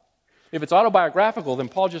all. If it's autobiographical, then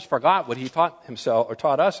Paul just forgot what he taught himself or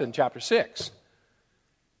taught us in chapter 6.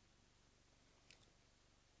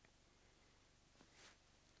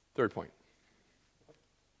 Third point.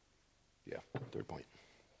 Third point.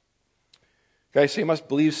 Okay, so you must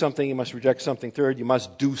believe something, you must reject something. Third, you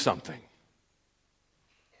must do something.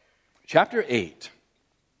 Chapter 8.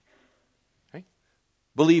 Okay?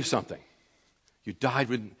 Believe something. You died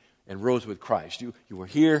and rose with Christ. You were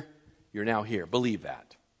here, you're now here. Believe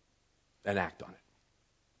that. And act on it.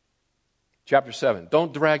 Chapter 7.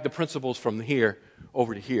 Don't drag the principles from here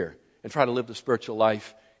over to here and try to live the spiritual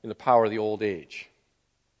life in the power of the old age.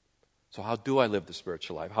 So how do I live the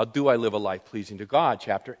spiritual life? How do I live a life pleasing to God?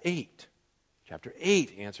 Chapter 8. Chapter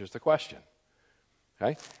 8 answers the question.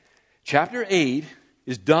 Okay? Chapter 8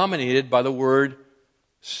 is dominated by the word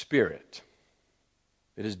Spirit.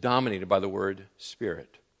 It is dominated by the word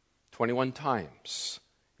Spirit. 21 times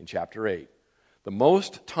in chapter 8. The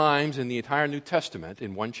most times in the entire New Testament,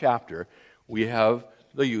 in one chapter, we have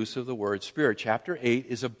the use of the word Spirit. Chapter 8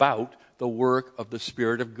 is about the work of the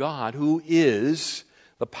Spirit of God, who is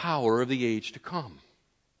the power of the age to come.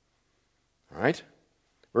 All right?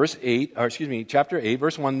 Chapter 8,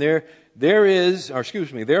 verse 1,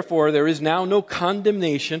 therefore there is now no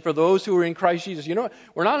condemnation for those who are in Christ Jesus. You know what?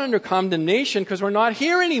 We're not under condemnation because we're not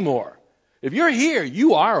here anymore. If you're here,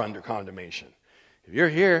 you are under condemnation. If you're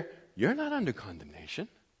here, you're not under condemnation.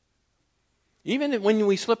 Even when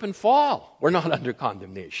we slip and fall, we're not under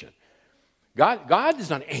condemnation. God is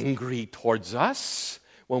not angry towards us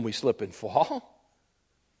when we slip and fall.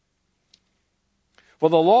 For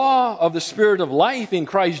the law of the Spirit of life in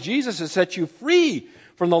Christ Jesus has set you free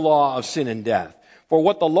from the law of sin and death. For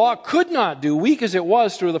what the law could not do, weak as it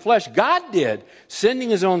was through the flesh, God did, sending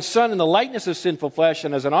His own Son in the likeness of sinful flesh,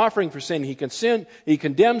 and as an offering for sin, He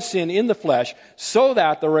condemned sin in the flesh, so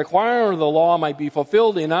that the requirement of the law might be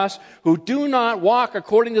fulfilled in us, who do not walk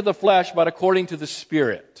according to the flesh, but according to the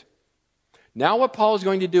Spirit. Now what Paul is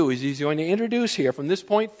going to do is he's going to introduce here, from this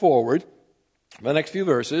point forward, the next few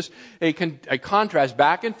verses, a contrast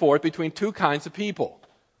back and forth between two kinds of people.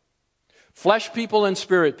 Flesh people and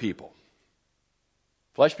spirit people.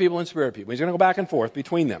 Flesh people and spirit people. He's going to go back and forth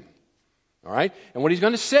between them. All right? And what he's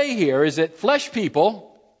going to say here is that flesh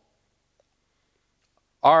people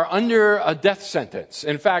are under a death sentence.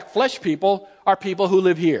 In fact, flesh people are people who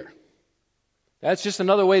live here. That's just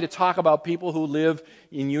another way to talk about people who live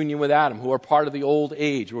in union with Adam, who are part of the old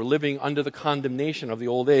age, who are living under the condemnation of the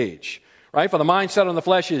old age. Right? For the mindset on the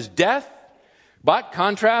flesh is death, but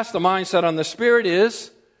contrast, the mindset on the spirit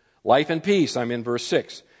is life and peace. I'm in verse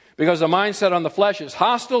 6. Because the mindset on the flesh is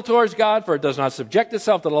hostile towards God, for it does not subject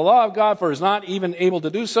itself to the law of God, for it is not even able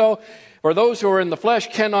to do so. For those who are in the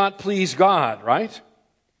flesh cannot please God, right?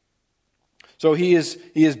 So he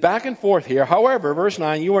is back and forth here. However, verse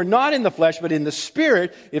 9, you are not in the flesh, but in the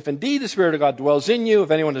Spirit, if indeed the Spirit of God dwells in you.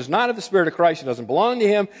 If anyone does not have the Spirit of Christ, he doesn't belong to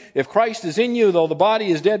him. If Christ is in you, though the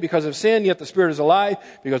body is dead because of sin, yet the Spirit is alive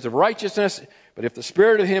because of righteousness. But if the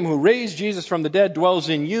Spirit of Him who raised Jesus from the dead dwells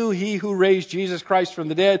in you, He who raised Jesus Christ from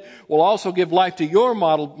the dead will also give life to your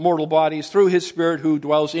mortal bodies through His Spirit who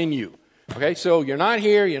dwells in you. Okay, so you're not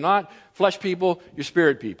here, you're not flesh people, you're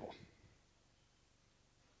spirit people.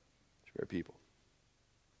 Spirit people.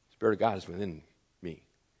 The Spirit of God is within me.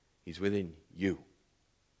 He's within you.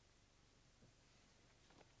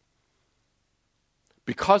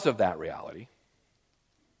 Because of that reality,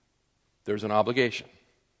 there's an obligation.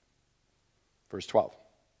 Verse 12.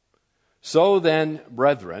 So then,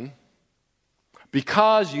 brethren,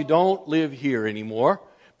 because you don't live here anymore,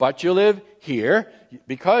 but you live here,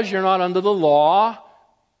 because you're not under the law,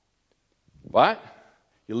 but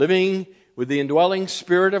you're living with the indwelling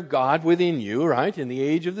Spirit of God within you, right, in the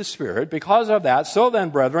age of the Spirit, because of that, so then,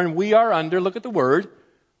 brethren, we are under, look at the word,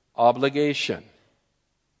 obligation.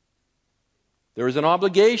 There is an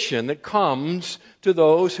obligation that comes to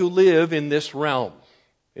those who live in this realm,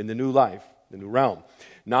 in the new life. The new realm.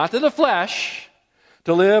 Not to the flesh,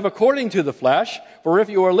 to live according to the flesh, for if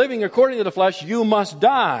you are living according to the flesh, you must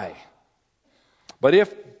die. But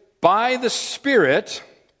if by the Spirit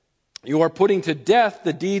you are putting to death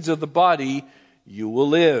the deeds of the body, you will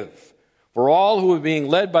live. For all who are being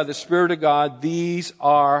led by the Spirit of God, these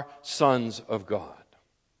are sons of God.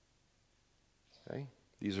 Okay?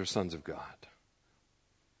 These are sons of God.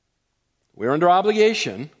 We're under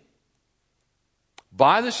obligation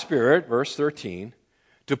by the Spirit, verse 13,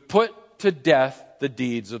 to put to death the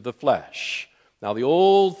deeds of the flesh. Now, the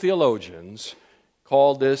old theologians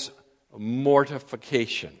called this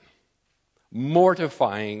mortification.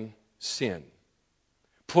 Mortifying sin.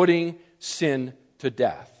 Putting sin to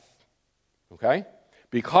death. Okay?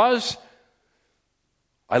 Because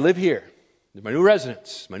I live here, my new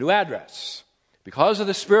residence, my new address, because of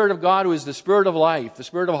the Spirit of God who is the Spirit of life, the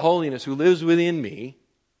Spirit of holiness who lives within me,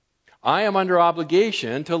 I am under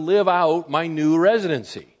obligation to live out my new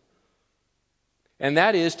residency. And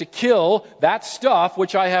that is to kill that stuff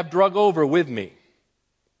which I have drug over with me.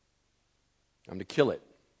 I'm to kill it.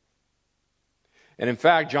 And in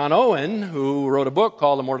fact, John Owen, who wrote a book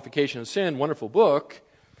called The Mortification of Sin, wonderful book,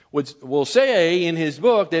 will say in his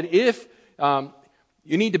book that if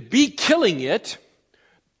you need to be killing it,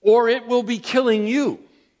 or it will be killing you.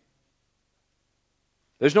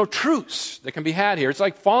 There's no truce that can be had here. It's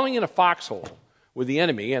like falling in a foxhole with the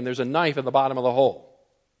enemy, and there's a knife at the bottom of the hole.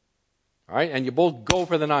 All right? And you both go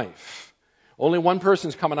for the knife. Only one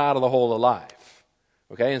person's coming out of the hole alive.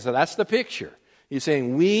 Okay? And so that's the picture. He's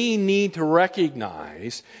saying we need to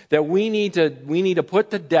recognize that we need to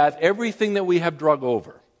put to death everything that we have drug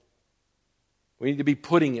over. We need to be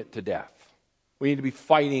putting it to death. We need to be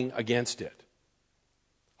fighting against it.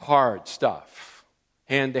 Hard stuff.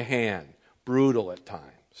 Hand to hand. Brutal at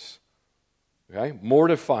times. Okay?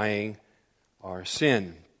 Mortifying our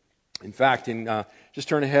sin. In fact, just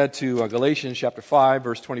turn ahead to Galatians chapter 5,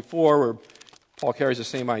 verse 24, where Paul carries the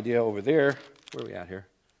same idea over there. Where are we at here?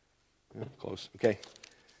 Yeah, close. Okay.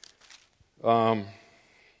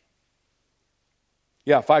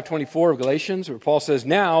 5:24 of Galatians, where Paul says,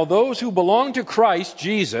 now those who belong to Christ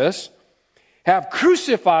Jesus have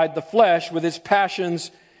crucified the flesh with its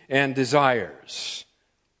passions and desires.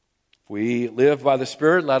 If we live by the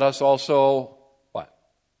Spirit, let us also, what?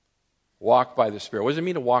 Walk by the Spirit. What does it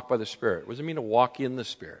mean to walk by the Spirit? What does it mean to walk in the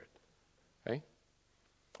Spirit? Okay?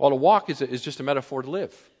 Well, to walk is just a metaphor to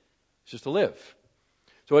live. It's just to live.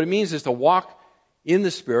 So what it means is to walk in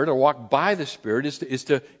the Spirit or walk by the Spirit is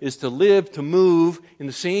to live, to move in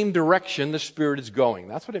the same direction the Spirit is going.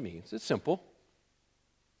 That's what it means. It's simple.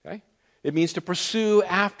 Okay? It means to pursue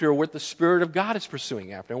after what the Spirit of God is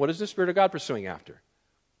pursuing after. And what is the Spirit of God pursuing after?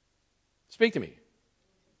 Speak to me.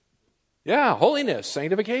 Yeah, holiness,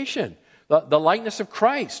 sanctification, the likeness of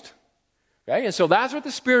Christ. Okay? And so that's what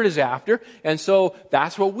the Spirit is after. And so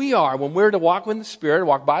that's what we are. When we're to walk in the Spirit,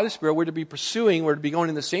 walk by the Spirit, we're to be pursuing, we're to be going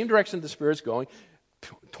in the same direction the Spirit's going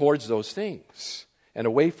towards those things and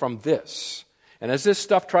away from this. And as this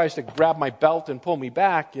stuff tries to grab my belt and pull me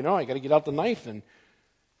back, I got to get out the knife and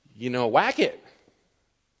whack it.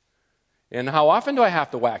 And how often do I have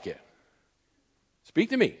to whack it? Speak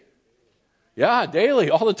to me. Yeah, daily,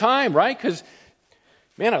 all the time, right? Because,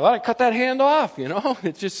 man, I thought I cut that hand off,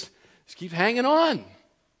 It just keeps hanging on.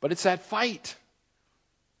 But it's that fight.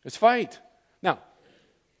 It's fight. Now,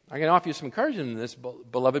 I can offer you some encouragement in this,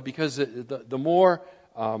 beloved, because the more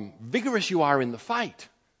vigorous you are in the fight,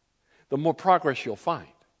 the more progress you'll find.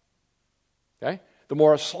 Okay? The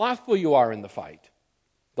more slothful you are in the fight,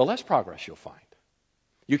 the less progress you'll find.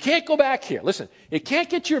 You can't go back here. Listen, it can't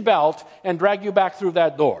get your belt and drag you back through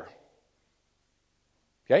that door.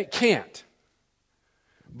 Okay? It can't.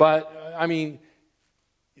 But,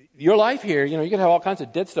 your life here, you can have all kinds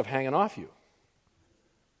of dead stuff hanging off you.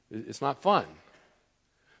 It's not fun.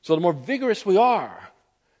 So the more vigorous we are,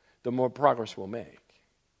 the more progress we'll make.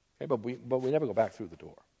 Okay? But we never go back through the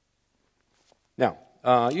door. Now,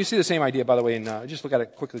 you see the same idea, by the way, in just look at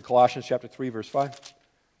it quickly, Colossians chapter 3, verse 5.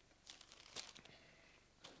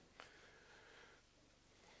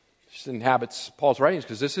 This inhabits Paul's writings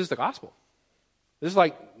because this is the gospel. This is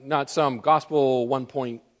like not some gospel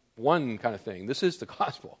 1.1 kind of thing. This is the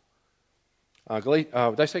gospel. Did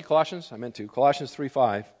I say Colossians? I meant to. Colossians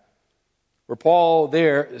 3:5, where Paul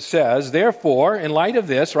there says, therefore, in light of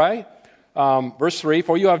this, right? Verse 3,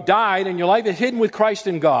 for you have died and your life is hidden with Christ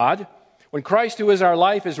in God. When Christ, who is our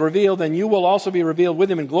life, is revealed, then you will also be revealed with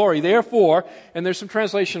him in glory. Therefore, and there's some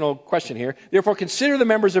translational question here, therefore consider the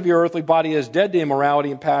members of your earthly body as dead to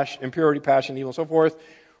immorality and impurity, passion, evil, and so forth,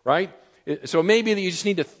 right? So maybe that you just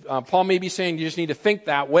need to, Paul may be saying you just need to think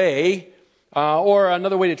that way, or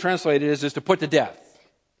another way to translate it is to put to death.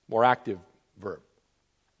 More active verb.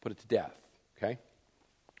 Put it to death, okay?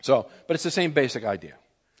 So, but it's the same basic idea.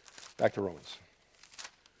 Back to Romans.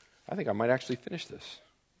 I think I might actually finish this.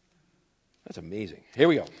 That's amazing. Here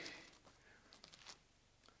we go.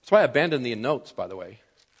 That's why I abandoned the notes, by the way.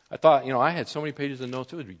 I thought, I had so many pages of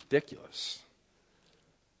notes, it was ridiculous.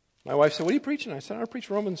 My wife said, what are you preaching? I said, I preach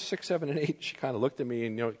Romans 6, 7, and 8. She kind of looked at me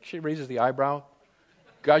and, she raises the eyebrow.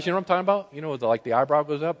 Guys, you know what I'm talking about? The eyebrow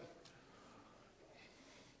goes up.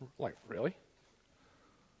 Like, really?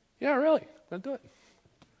 Yeah, really. I'm going to do it.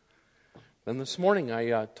 Then this morning,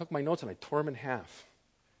 I took my notes and I tore them in half.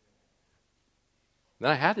 Then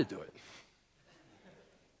I had to do it.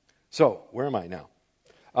 So, where am I now?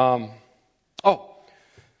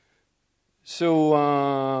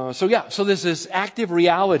 So there's this active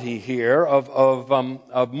reality here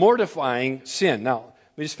of mortifying sin. Now,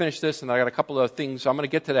 let me just finish this, and I got a couple of things. I'm going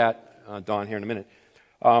to get to that, Don, here in a minute.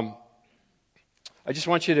 I just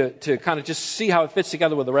want you to kind of just see how it fits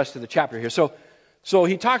together with the rest of the chapter here. So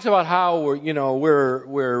he talks about how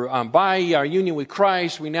we're by our union with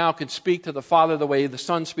Christ, we now can speak to the Father the way the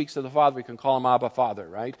Son speaks to the Father. We can call him Abba, Father,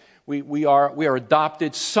 right? We are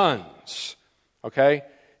adopted sons, okay?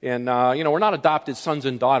 And we're not adopted sons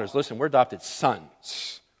and daughters. Listen, we're adopted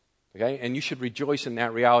sons, okay? And you should rejoice in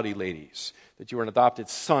that reality, ladies, that you are an adopted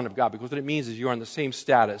son of God, because what it means is you are in the same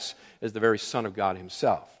status as the very Son of God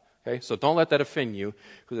himself, okay? So don't let that offend you,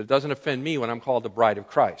 because it doesn't offend me when I'm called the bride of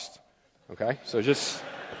Christ. Okay, so just,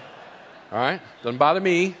 all right, doesn't bother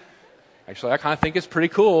me. Actually, I kind of think it's pretty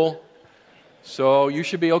cool. So you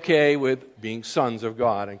should be okay with being sons of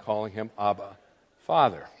God and calling him Abba,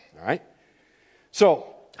 Father. All right? So,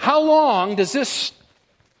 how long does this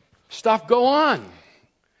stuff go on?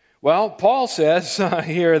 Well, Paul says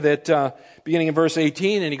here that, beginning in verse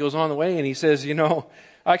 18, and he goes on the way, and he says,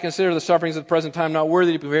 I consider the sufferings of the present time not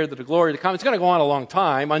worthy to be compared to the glory to come. It's going to go on a long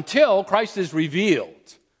time until Christ is revealed.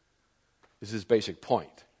 This is his basic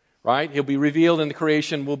point, right? He'll be revealed in the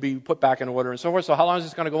creation, will be put back in order and so forth. So how long is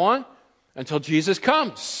this going to go on? Until Jesus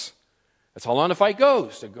comes. That's how long the fight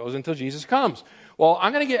goes. It goes until Jesus comes. Well,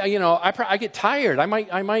 I'm going to get, I get tired. I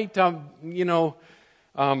might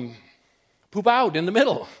poop out in the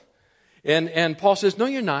middle. And Paul says, no,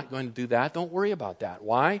 you're not going to do that. Don't worry about that.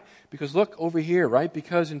 Why? Because look over here, right?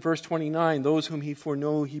 Because in verse 29, those whom he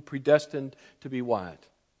foreknew, he predestined to be what?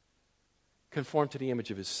 Conformed to the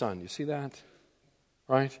image of his Son. You see that?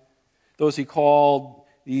 Right? Those he called,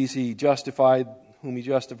 these he justified, whom he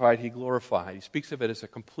justified, he glorified. He speaks of it as a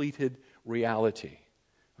completed reality.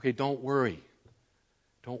 Okay, don't worry.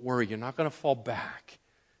 Don't worry. You're not going to fall back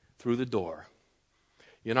through the door.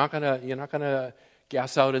 You're not going to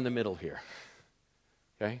gas out in the middle here.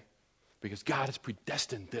 Okay? Because God has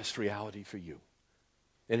predestined this reality for you.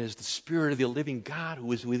 And it is the Spirit of the living God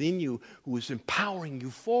who is within you, who is empowering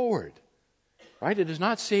you forward. Right? It is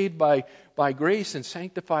not saved by grace and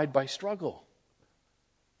sanctified by struggle.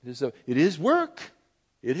 It is work.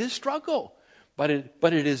 It is struggle. But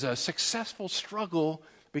it is a successful struggle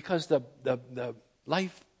because the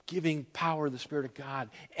life-giving power of the Spirit of God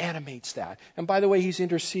animates that. And by the way, He's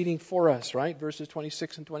interceding for us, right? Verses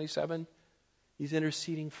 26 and 27. He's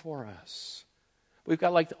interceding for us. We've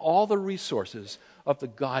got like all the resources of the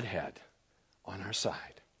Godhead on our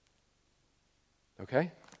side.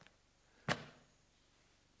 Okay?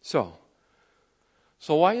 So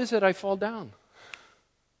why is it I fall down?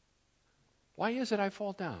 Why is it I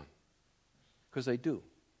fall down? Because I do.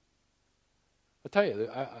 I'll tell you,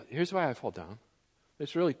 here's why I fall down.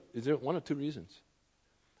 Is there one of two reasons.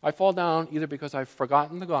 I fall down either because I've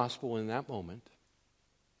forgotten the gospel in that moment.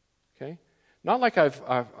 Okay? Not like I've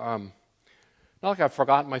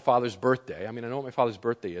forgotten my father's birthday. I mean, I know what my father's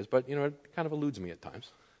birthday is, but, it kind of eludes me at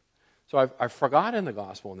times. So I've forgotten the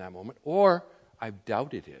gospel in that moment, or I've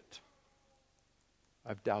doubted it.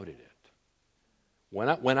 I've doubted it.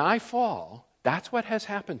 When I fall, that's what has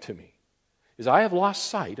happened to me, is I have lost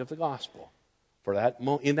sight of the gospel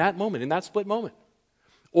in that moment, in that split moment.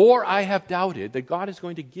 Or I have doubted that God is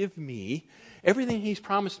going to give me everything He's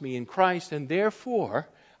promised me in Christ, and therefore,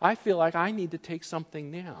 I feel like I need to take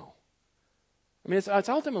something now. I mean, it's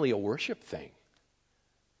ultimately a worship thing.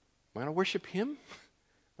 Am I going to worship Him? Am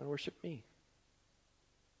I going to worship me?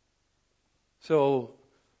 So,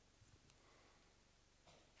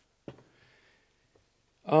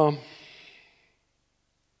 Don,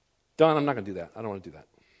 I'm not going to do that. I don't want to do that.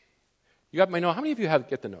 You got my note. How many of you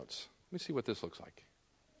get the notes? Let me see what this looks like.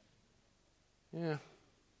 Yeah.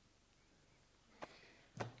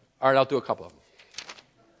 All right, I'll do a couple of them.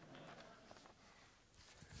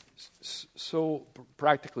 So,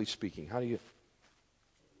 practically speaking, how do you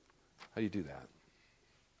do that?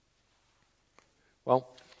 Well,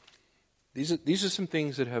 these are some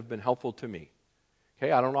things that have been helpful to me.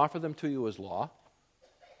 Okay, I don't offer them to you as law.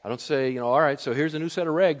 I don't say, all right, so here's a new set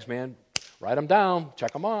of regs, man. Write them down,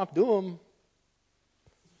 check them off, do them.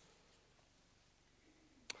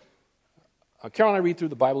 Carol and I read through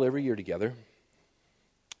the Bible every year together.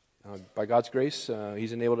 By God's grace,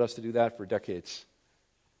 He's enabled us to do that for decades.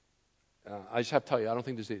 I just have to tell you, I don't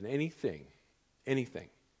think there's anything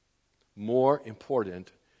more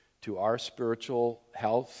important to our spiritual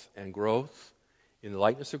health and growth in the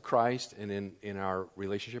likeness of Christ and in our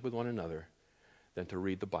relationship with one another than to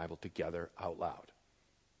read the Bible together out loud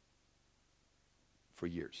for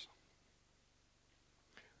years.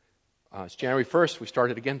 It's January 1st. We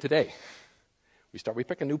started again today. We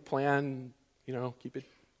pick a new plan, keep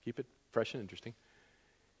it fresh and interesting.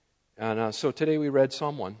 And so today we read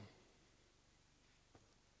Psalm 1.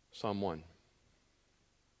 Psalm 1.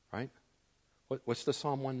 Right? What's the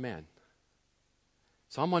Psalm 1 man?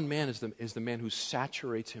 Psalm 1 man is the man who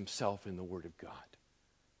saturates himself in the Word of God.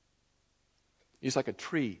 He's like a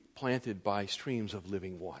tree planted by streams of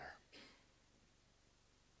living water.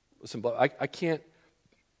 Listen, but I can't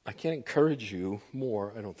encourage you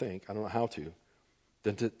more, I don't think, I don't know how to,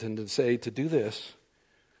 than to say to do this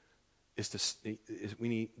we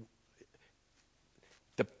need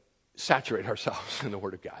to saturate ourselves in the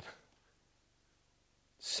Word of God.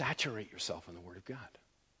 Saturate yourself in the Word of God.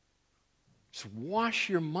 Just wash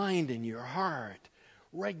your mind and your heart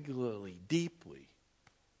regularly, deeply,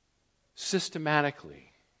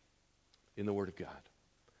 systematically in the Word of God.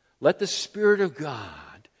 Let the Spirit of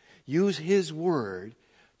God use His Word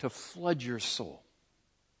to flood your soul.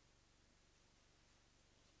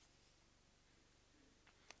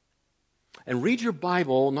 And read your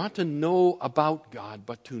Bible not to know about God,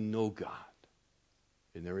 but to know God.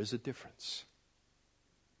 And there is a difference.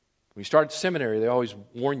 When you start seminary, they always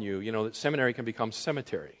warn you, that seminary can become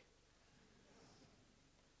cemetery.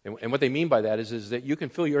 And what they mean by that is that you can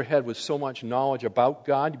fill your head with so much knowledge about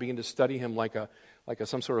God, you begin to study Him like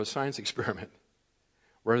some sort of science experiment,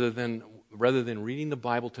 rather than reading the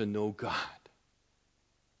Bible to know God.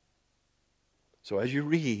 So as you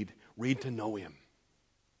read to know Him.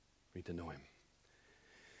 Read to know Him.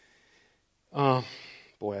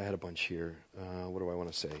 Boy, I had a bunch here. What do I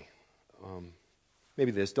want to say?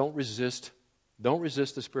 Maybe this. Don't resist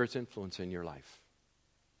the Spirit's influence in your life.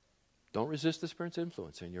 Don't resist the Spirit's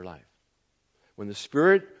influence in your life. When the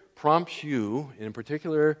Spirit prompts you, in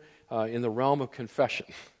particular in the realm of confession,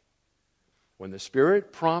 when the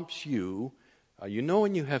Spirit prompts you, you know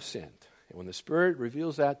when you have sinned. And when the Spirit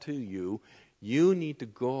reveals that to you, you need to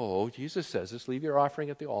go, Jesus says this, leave your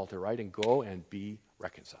offering at the altar, right? And go and be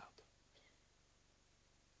reconciled.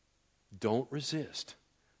 Don't resist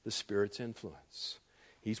the Spirit's influence.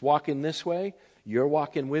 He's walking this way. You're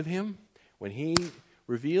walking with Him. When He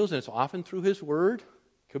reveals, and it's often through His Word,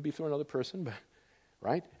 could be through another person, but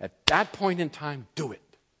right? At that point in time, do it.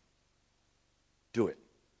 Do it.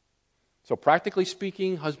 So practically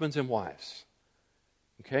speaking, husbands and wives.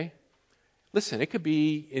 Okay? Listen, it could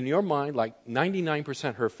be, in your mind, like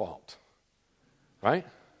 99% her fault. Right?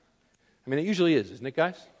 I mean, it usually is, isn't it,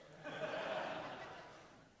 guys?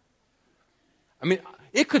 I mean,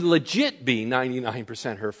 it could legit be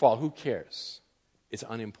 99% her fault. Who cares? It's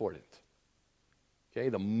unimportant. Okay?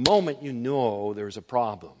 The moment you know there's a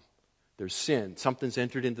problem, there's sin, something's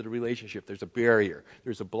entered into the relationship, there's a barrier,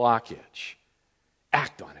 there's a blockage,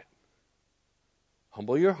 act on it.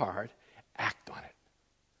 Humble your heart, act on it.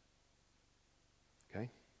 Okay?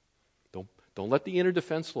 Don't let the inner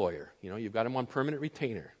defense lawyer, you've got him on permanent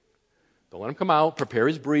retainer. Don't let him come out, prepare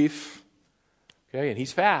his brief. Okay? And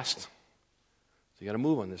he's fast. So you got to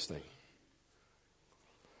move on this thing.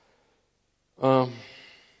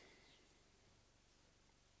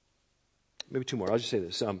 Maybe two more. I'll just say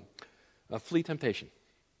this. Flee temptation.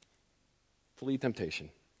 Flee temptation.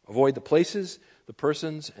 Avoid the places, the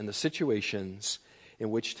persons, and the situations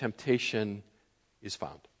in which temptation is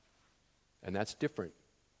found. And that's different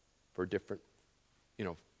for different,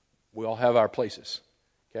 we all have our places.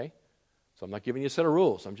 Okay? So I'm not giving you a set of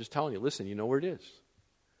rules. I'm just telling you, listen, you know where it is.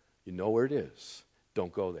 You know where it is.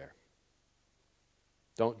 Don't go there.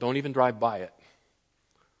 Don't even drive by it.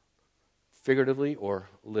 Figuratively or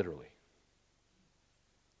literally.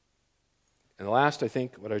 And the last, I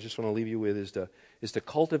think, what I just want to leave you with is to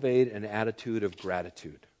cultivate an attitude of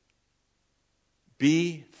gratitude.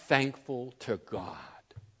 Be thankful to God.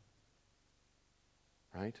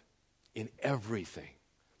 Right? In everything.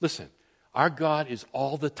 Listen, our God is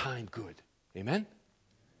all the time good. Amen?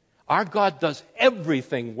 Our God does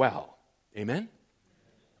everything well. Amen?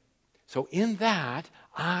 So in that,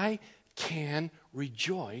 I can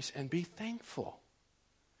rejoice and be thankful.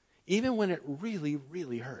 Even when it really,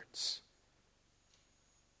 really hurts.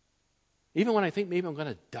 Even when I think maybe I'm going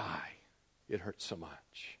to die, it hurts so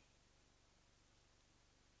much.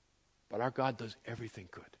 But our God does everything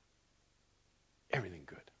good. Everything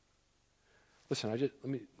good. Listen, let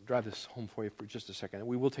me drive this home for you for just a second.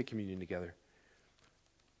 We will take communion together.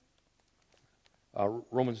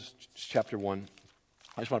 Romans chapter 1.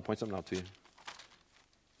 I just want to point something out to you.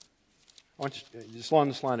 I want you just along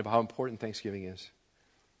this line of how important Thanksgiving is.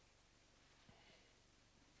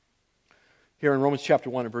 Here in Romans chapter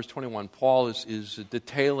 1 and verse 21, Paul is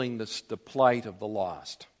detailing the plight of the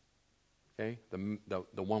lost. Okay?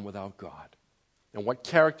 The one without God. And what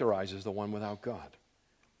characterizes the one without God.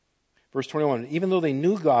 Verse 21, even though they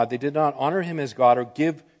knew God, they did not honor Him as God or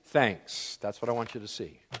give thanks. That's what I want you to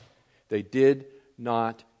see. They did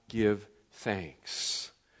not give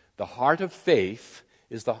thanks. The heart of faith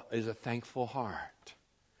is a thankful heart.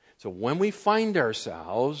 So when we find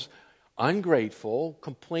ourselves ungrateful,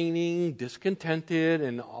 complaining, discontented,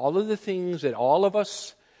 and all of the things that all of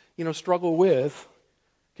us, struggle with,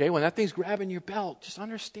 okay, when that thing's grabbing your belt, just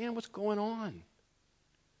understand what's going on.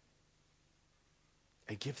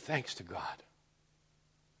 And give thanks to God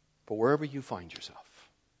for wherever you find yourself.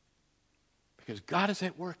 Because God is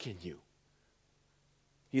at work in you.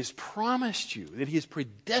 He has promised you that He has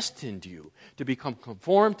predestined you to become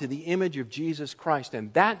conformed to the image of Jesus Christ.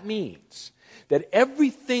 And that means that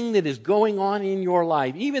everything that is going on in your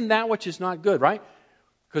life, even that which is not good, right?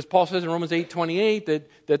 Because Paul says in Romans 8:28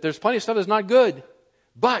 that there's plenty of stuff that's not good,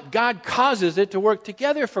 but God causes it to work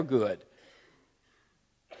together for good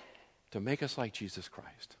to make us like Jesus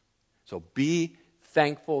Christ. So be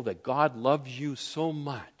thankful that God loves you so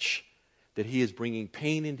much that He is bringing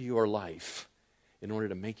pain into your life in order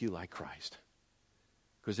to make you like Christ.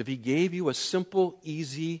 Because if He gave you a simple,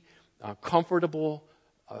 easy, comfortable,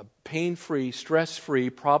 pain-free, stress-free,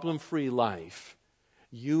 problem-free life,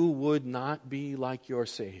 you would not be like your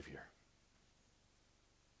Savior.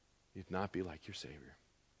 You'd not be like your Savior.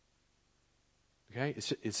 Okay?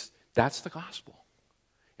 That's the gospel.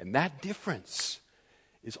 And that difference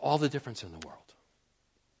is all the difference in the world.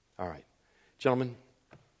 All right. Gentlemen,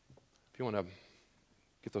 if you want to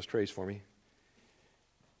get those trays for me.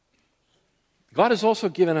 God has also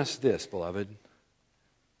given us this, beloved,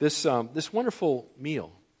 this wonderful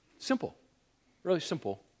meal. Simple, really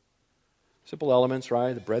simple. Simple elements,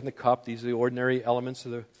 right? The bread and the cup, these are the ordinary elements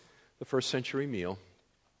of the first century meal.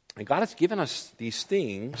 And God has given us these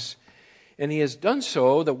things, and He has done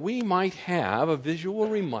so that we might have a visual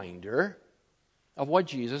reminder of what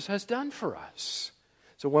Jesus has done for us.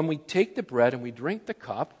 So when we take the bread and we drink the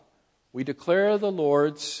cup, we declare the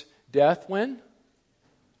Lord's death when?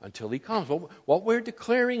 Until He comes. What we're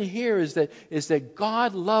declaring here is that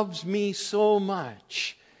God loves me so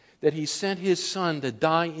much that He sent His Son to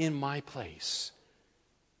die in my place.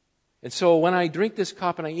 And so when I drink this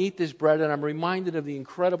cup and I eat this bread and I'm reminded of the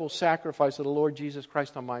incredible sacrifice of the Lord Jesus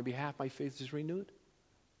Christ on my behalf, my faith is renewed.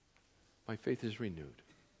 My faith is renewed.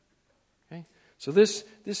 Okay? So this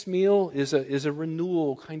meal is a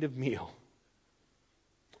renewal kind of meal.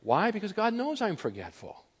 Why? Because God knows I'm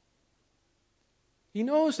forgetful. He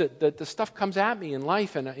knows that the stuff comes at me in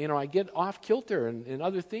life and I get off kilter and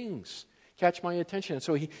other things catch my attention. And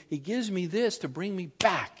so he gives me this to bring me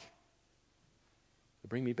back. To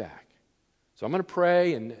bring me back. So I'm going to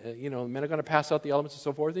pray and the men are going to pass out the elements and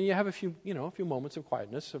so forth. And you have a few moments of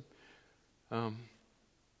quietness.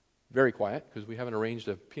 Very quiet because we haven't arranged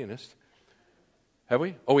a pianist. Have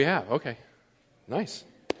we? Oh, we have. Okay. Nice.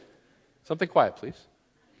 Something quiet, please.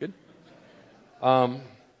 Good.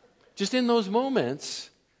 Just in those moments,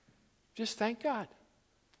 just thank God.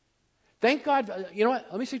 Thank God. You know what?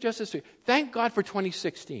 Let me suggest this to you. Thank God for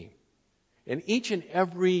 2016 and each and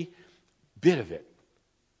every bit of it.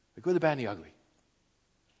 The good, the bad, and the ugly.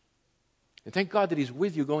 And thank God that He's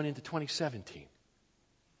with you going into 2017.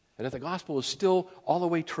 And that the gospel is still all the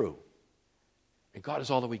way true. And God is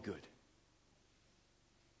all the way good.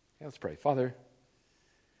 Yeah, let's pray. Father,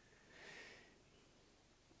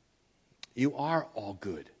 You are all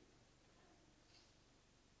good.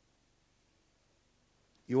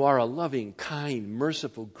 You are a loving, kind,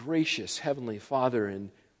 merciful, gracious Heavenly Father, and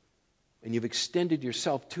You've extended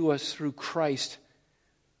Yourself to us through Christ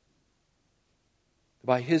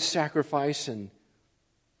by His sacrifice and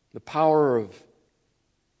the power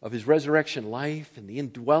of His resurrection life and the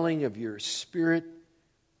indwelling of Your Spirit.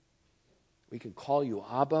 We can call You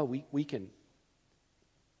Abba. We can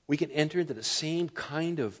enter into the same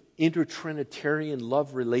kind of intertrinitarian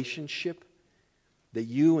love relationship that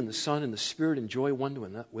You and the Son and the Spirit enjoy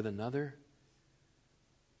one with another.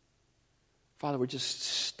 Father, we're just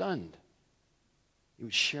stunned You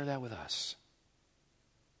would share that with us.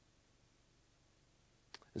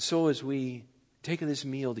 And so as we take this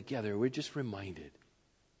meal together, we're just reminded of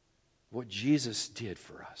what Jesus did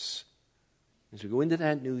for us. As we go into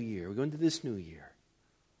that new year, we go into this new year,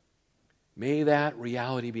 may that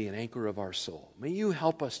reality be an anchor of our soul. May You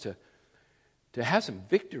help us to have some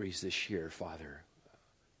victories this year, Father.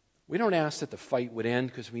 We don't ask that the fight would end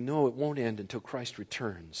because we know it won't end until Christ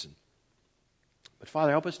returns. But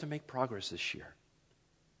Father, help us to make progress this year.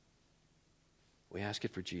 We ask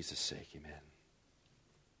it for Jesus' sake. Amen.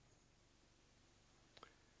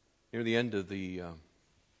 Near the end of the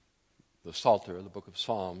Psalter, the book of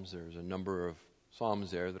Psalms, there's a number of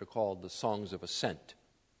psalms there that are called the Songs of Ascent.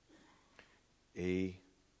 A-S-C-E-N-T,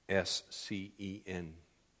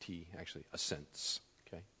 actually, ascents.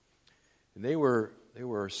 Okay, and they were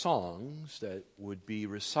songs that would be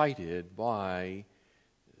recited by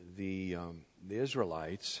the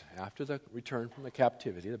Israelites after the return from the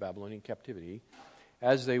captivity, the Babylonian captivity,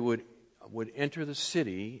 as they would enter the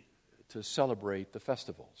city to celebrate the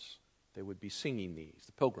festivals. They would be singing these,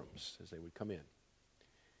 the pilgrims, as they would come in,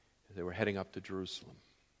 as they were heading up to Jerusalem.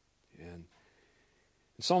 And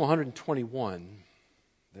in Psalm 121,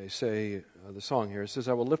 they say, the song here, it says,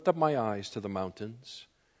 I will lift up my eyes to the mountains.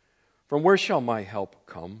 From where shall my help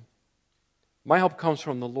come? My help comes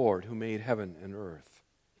from the Lord who made heaven and earth.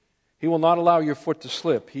 He will not allow your foot to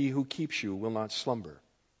slip. He who keeps you will not slumber.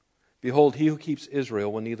 Behold, He who keeps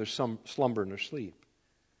Israel will neither slumber nor sleep.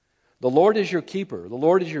 The Lord is your keeper. The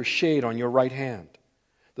Lord is your shade on your right hand.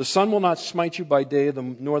 The sun will not smite you by day,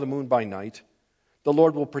 nor the moon by night. The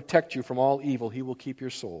Lord will protect you from all evil. He will keep your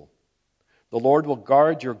soul. The Lord will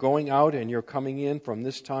guard your going out and your coming in from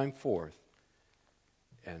this time forth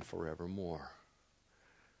and forevermore.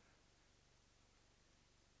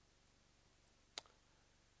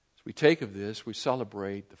 As we take of this, we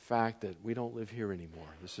celebrate the fact that we don't live here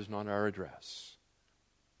anymore. This is not our address.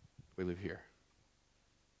 We live here.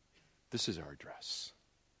 This is our address.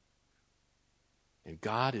 And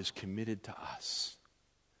God is committed to us.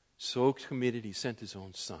 So committed, He sent His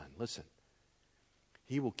own Son. Listen,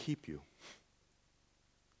 He will keep you.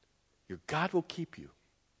 Your God will keep you.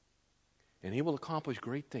 And He will accomplish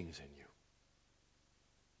great things in you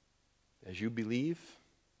as you believe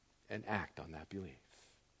and act on that belief.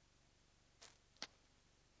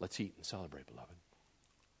 Let's eat and celebrate, beloved.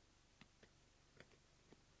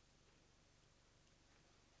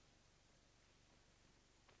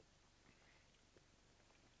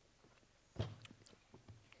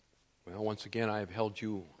 Well, once again, I have held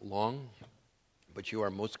you long, but you are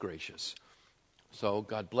most gracious. So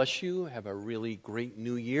God bless you. Have a really great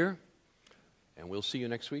new year. And we'll see you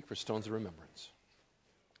next week for Stones of Remembrance.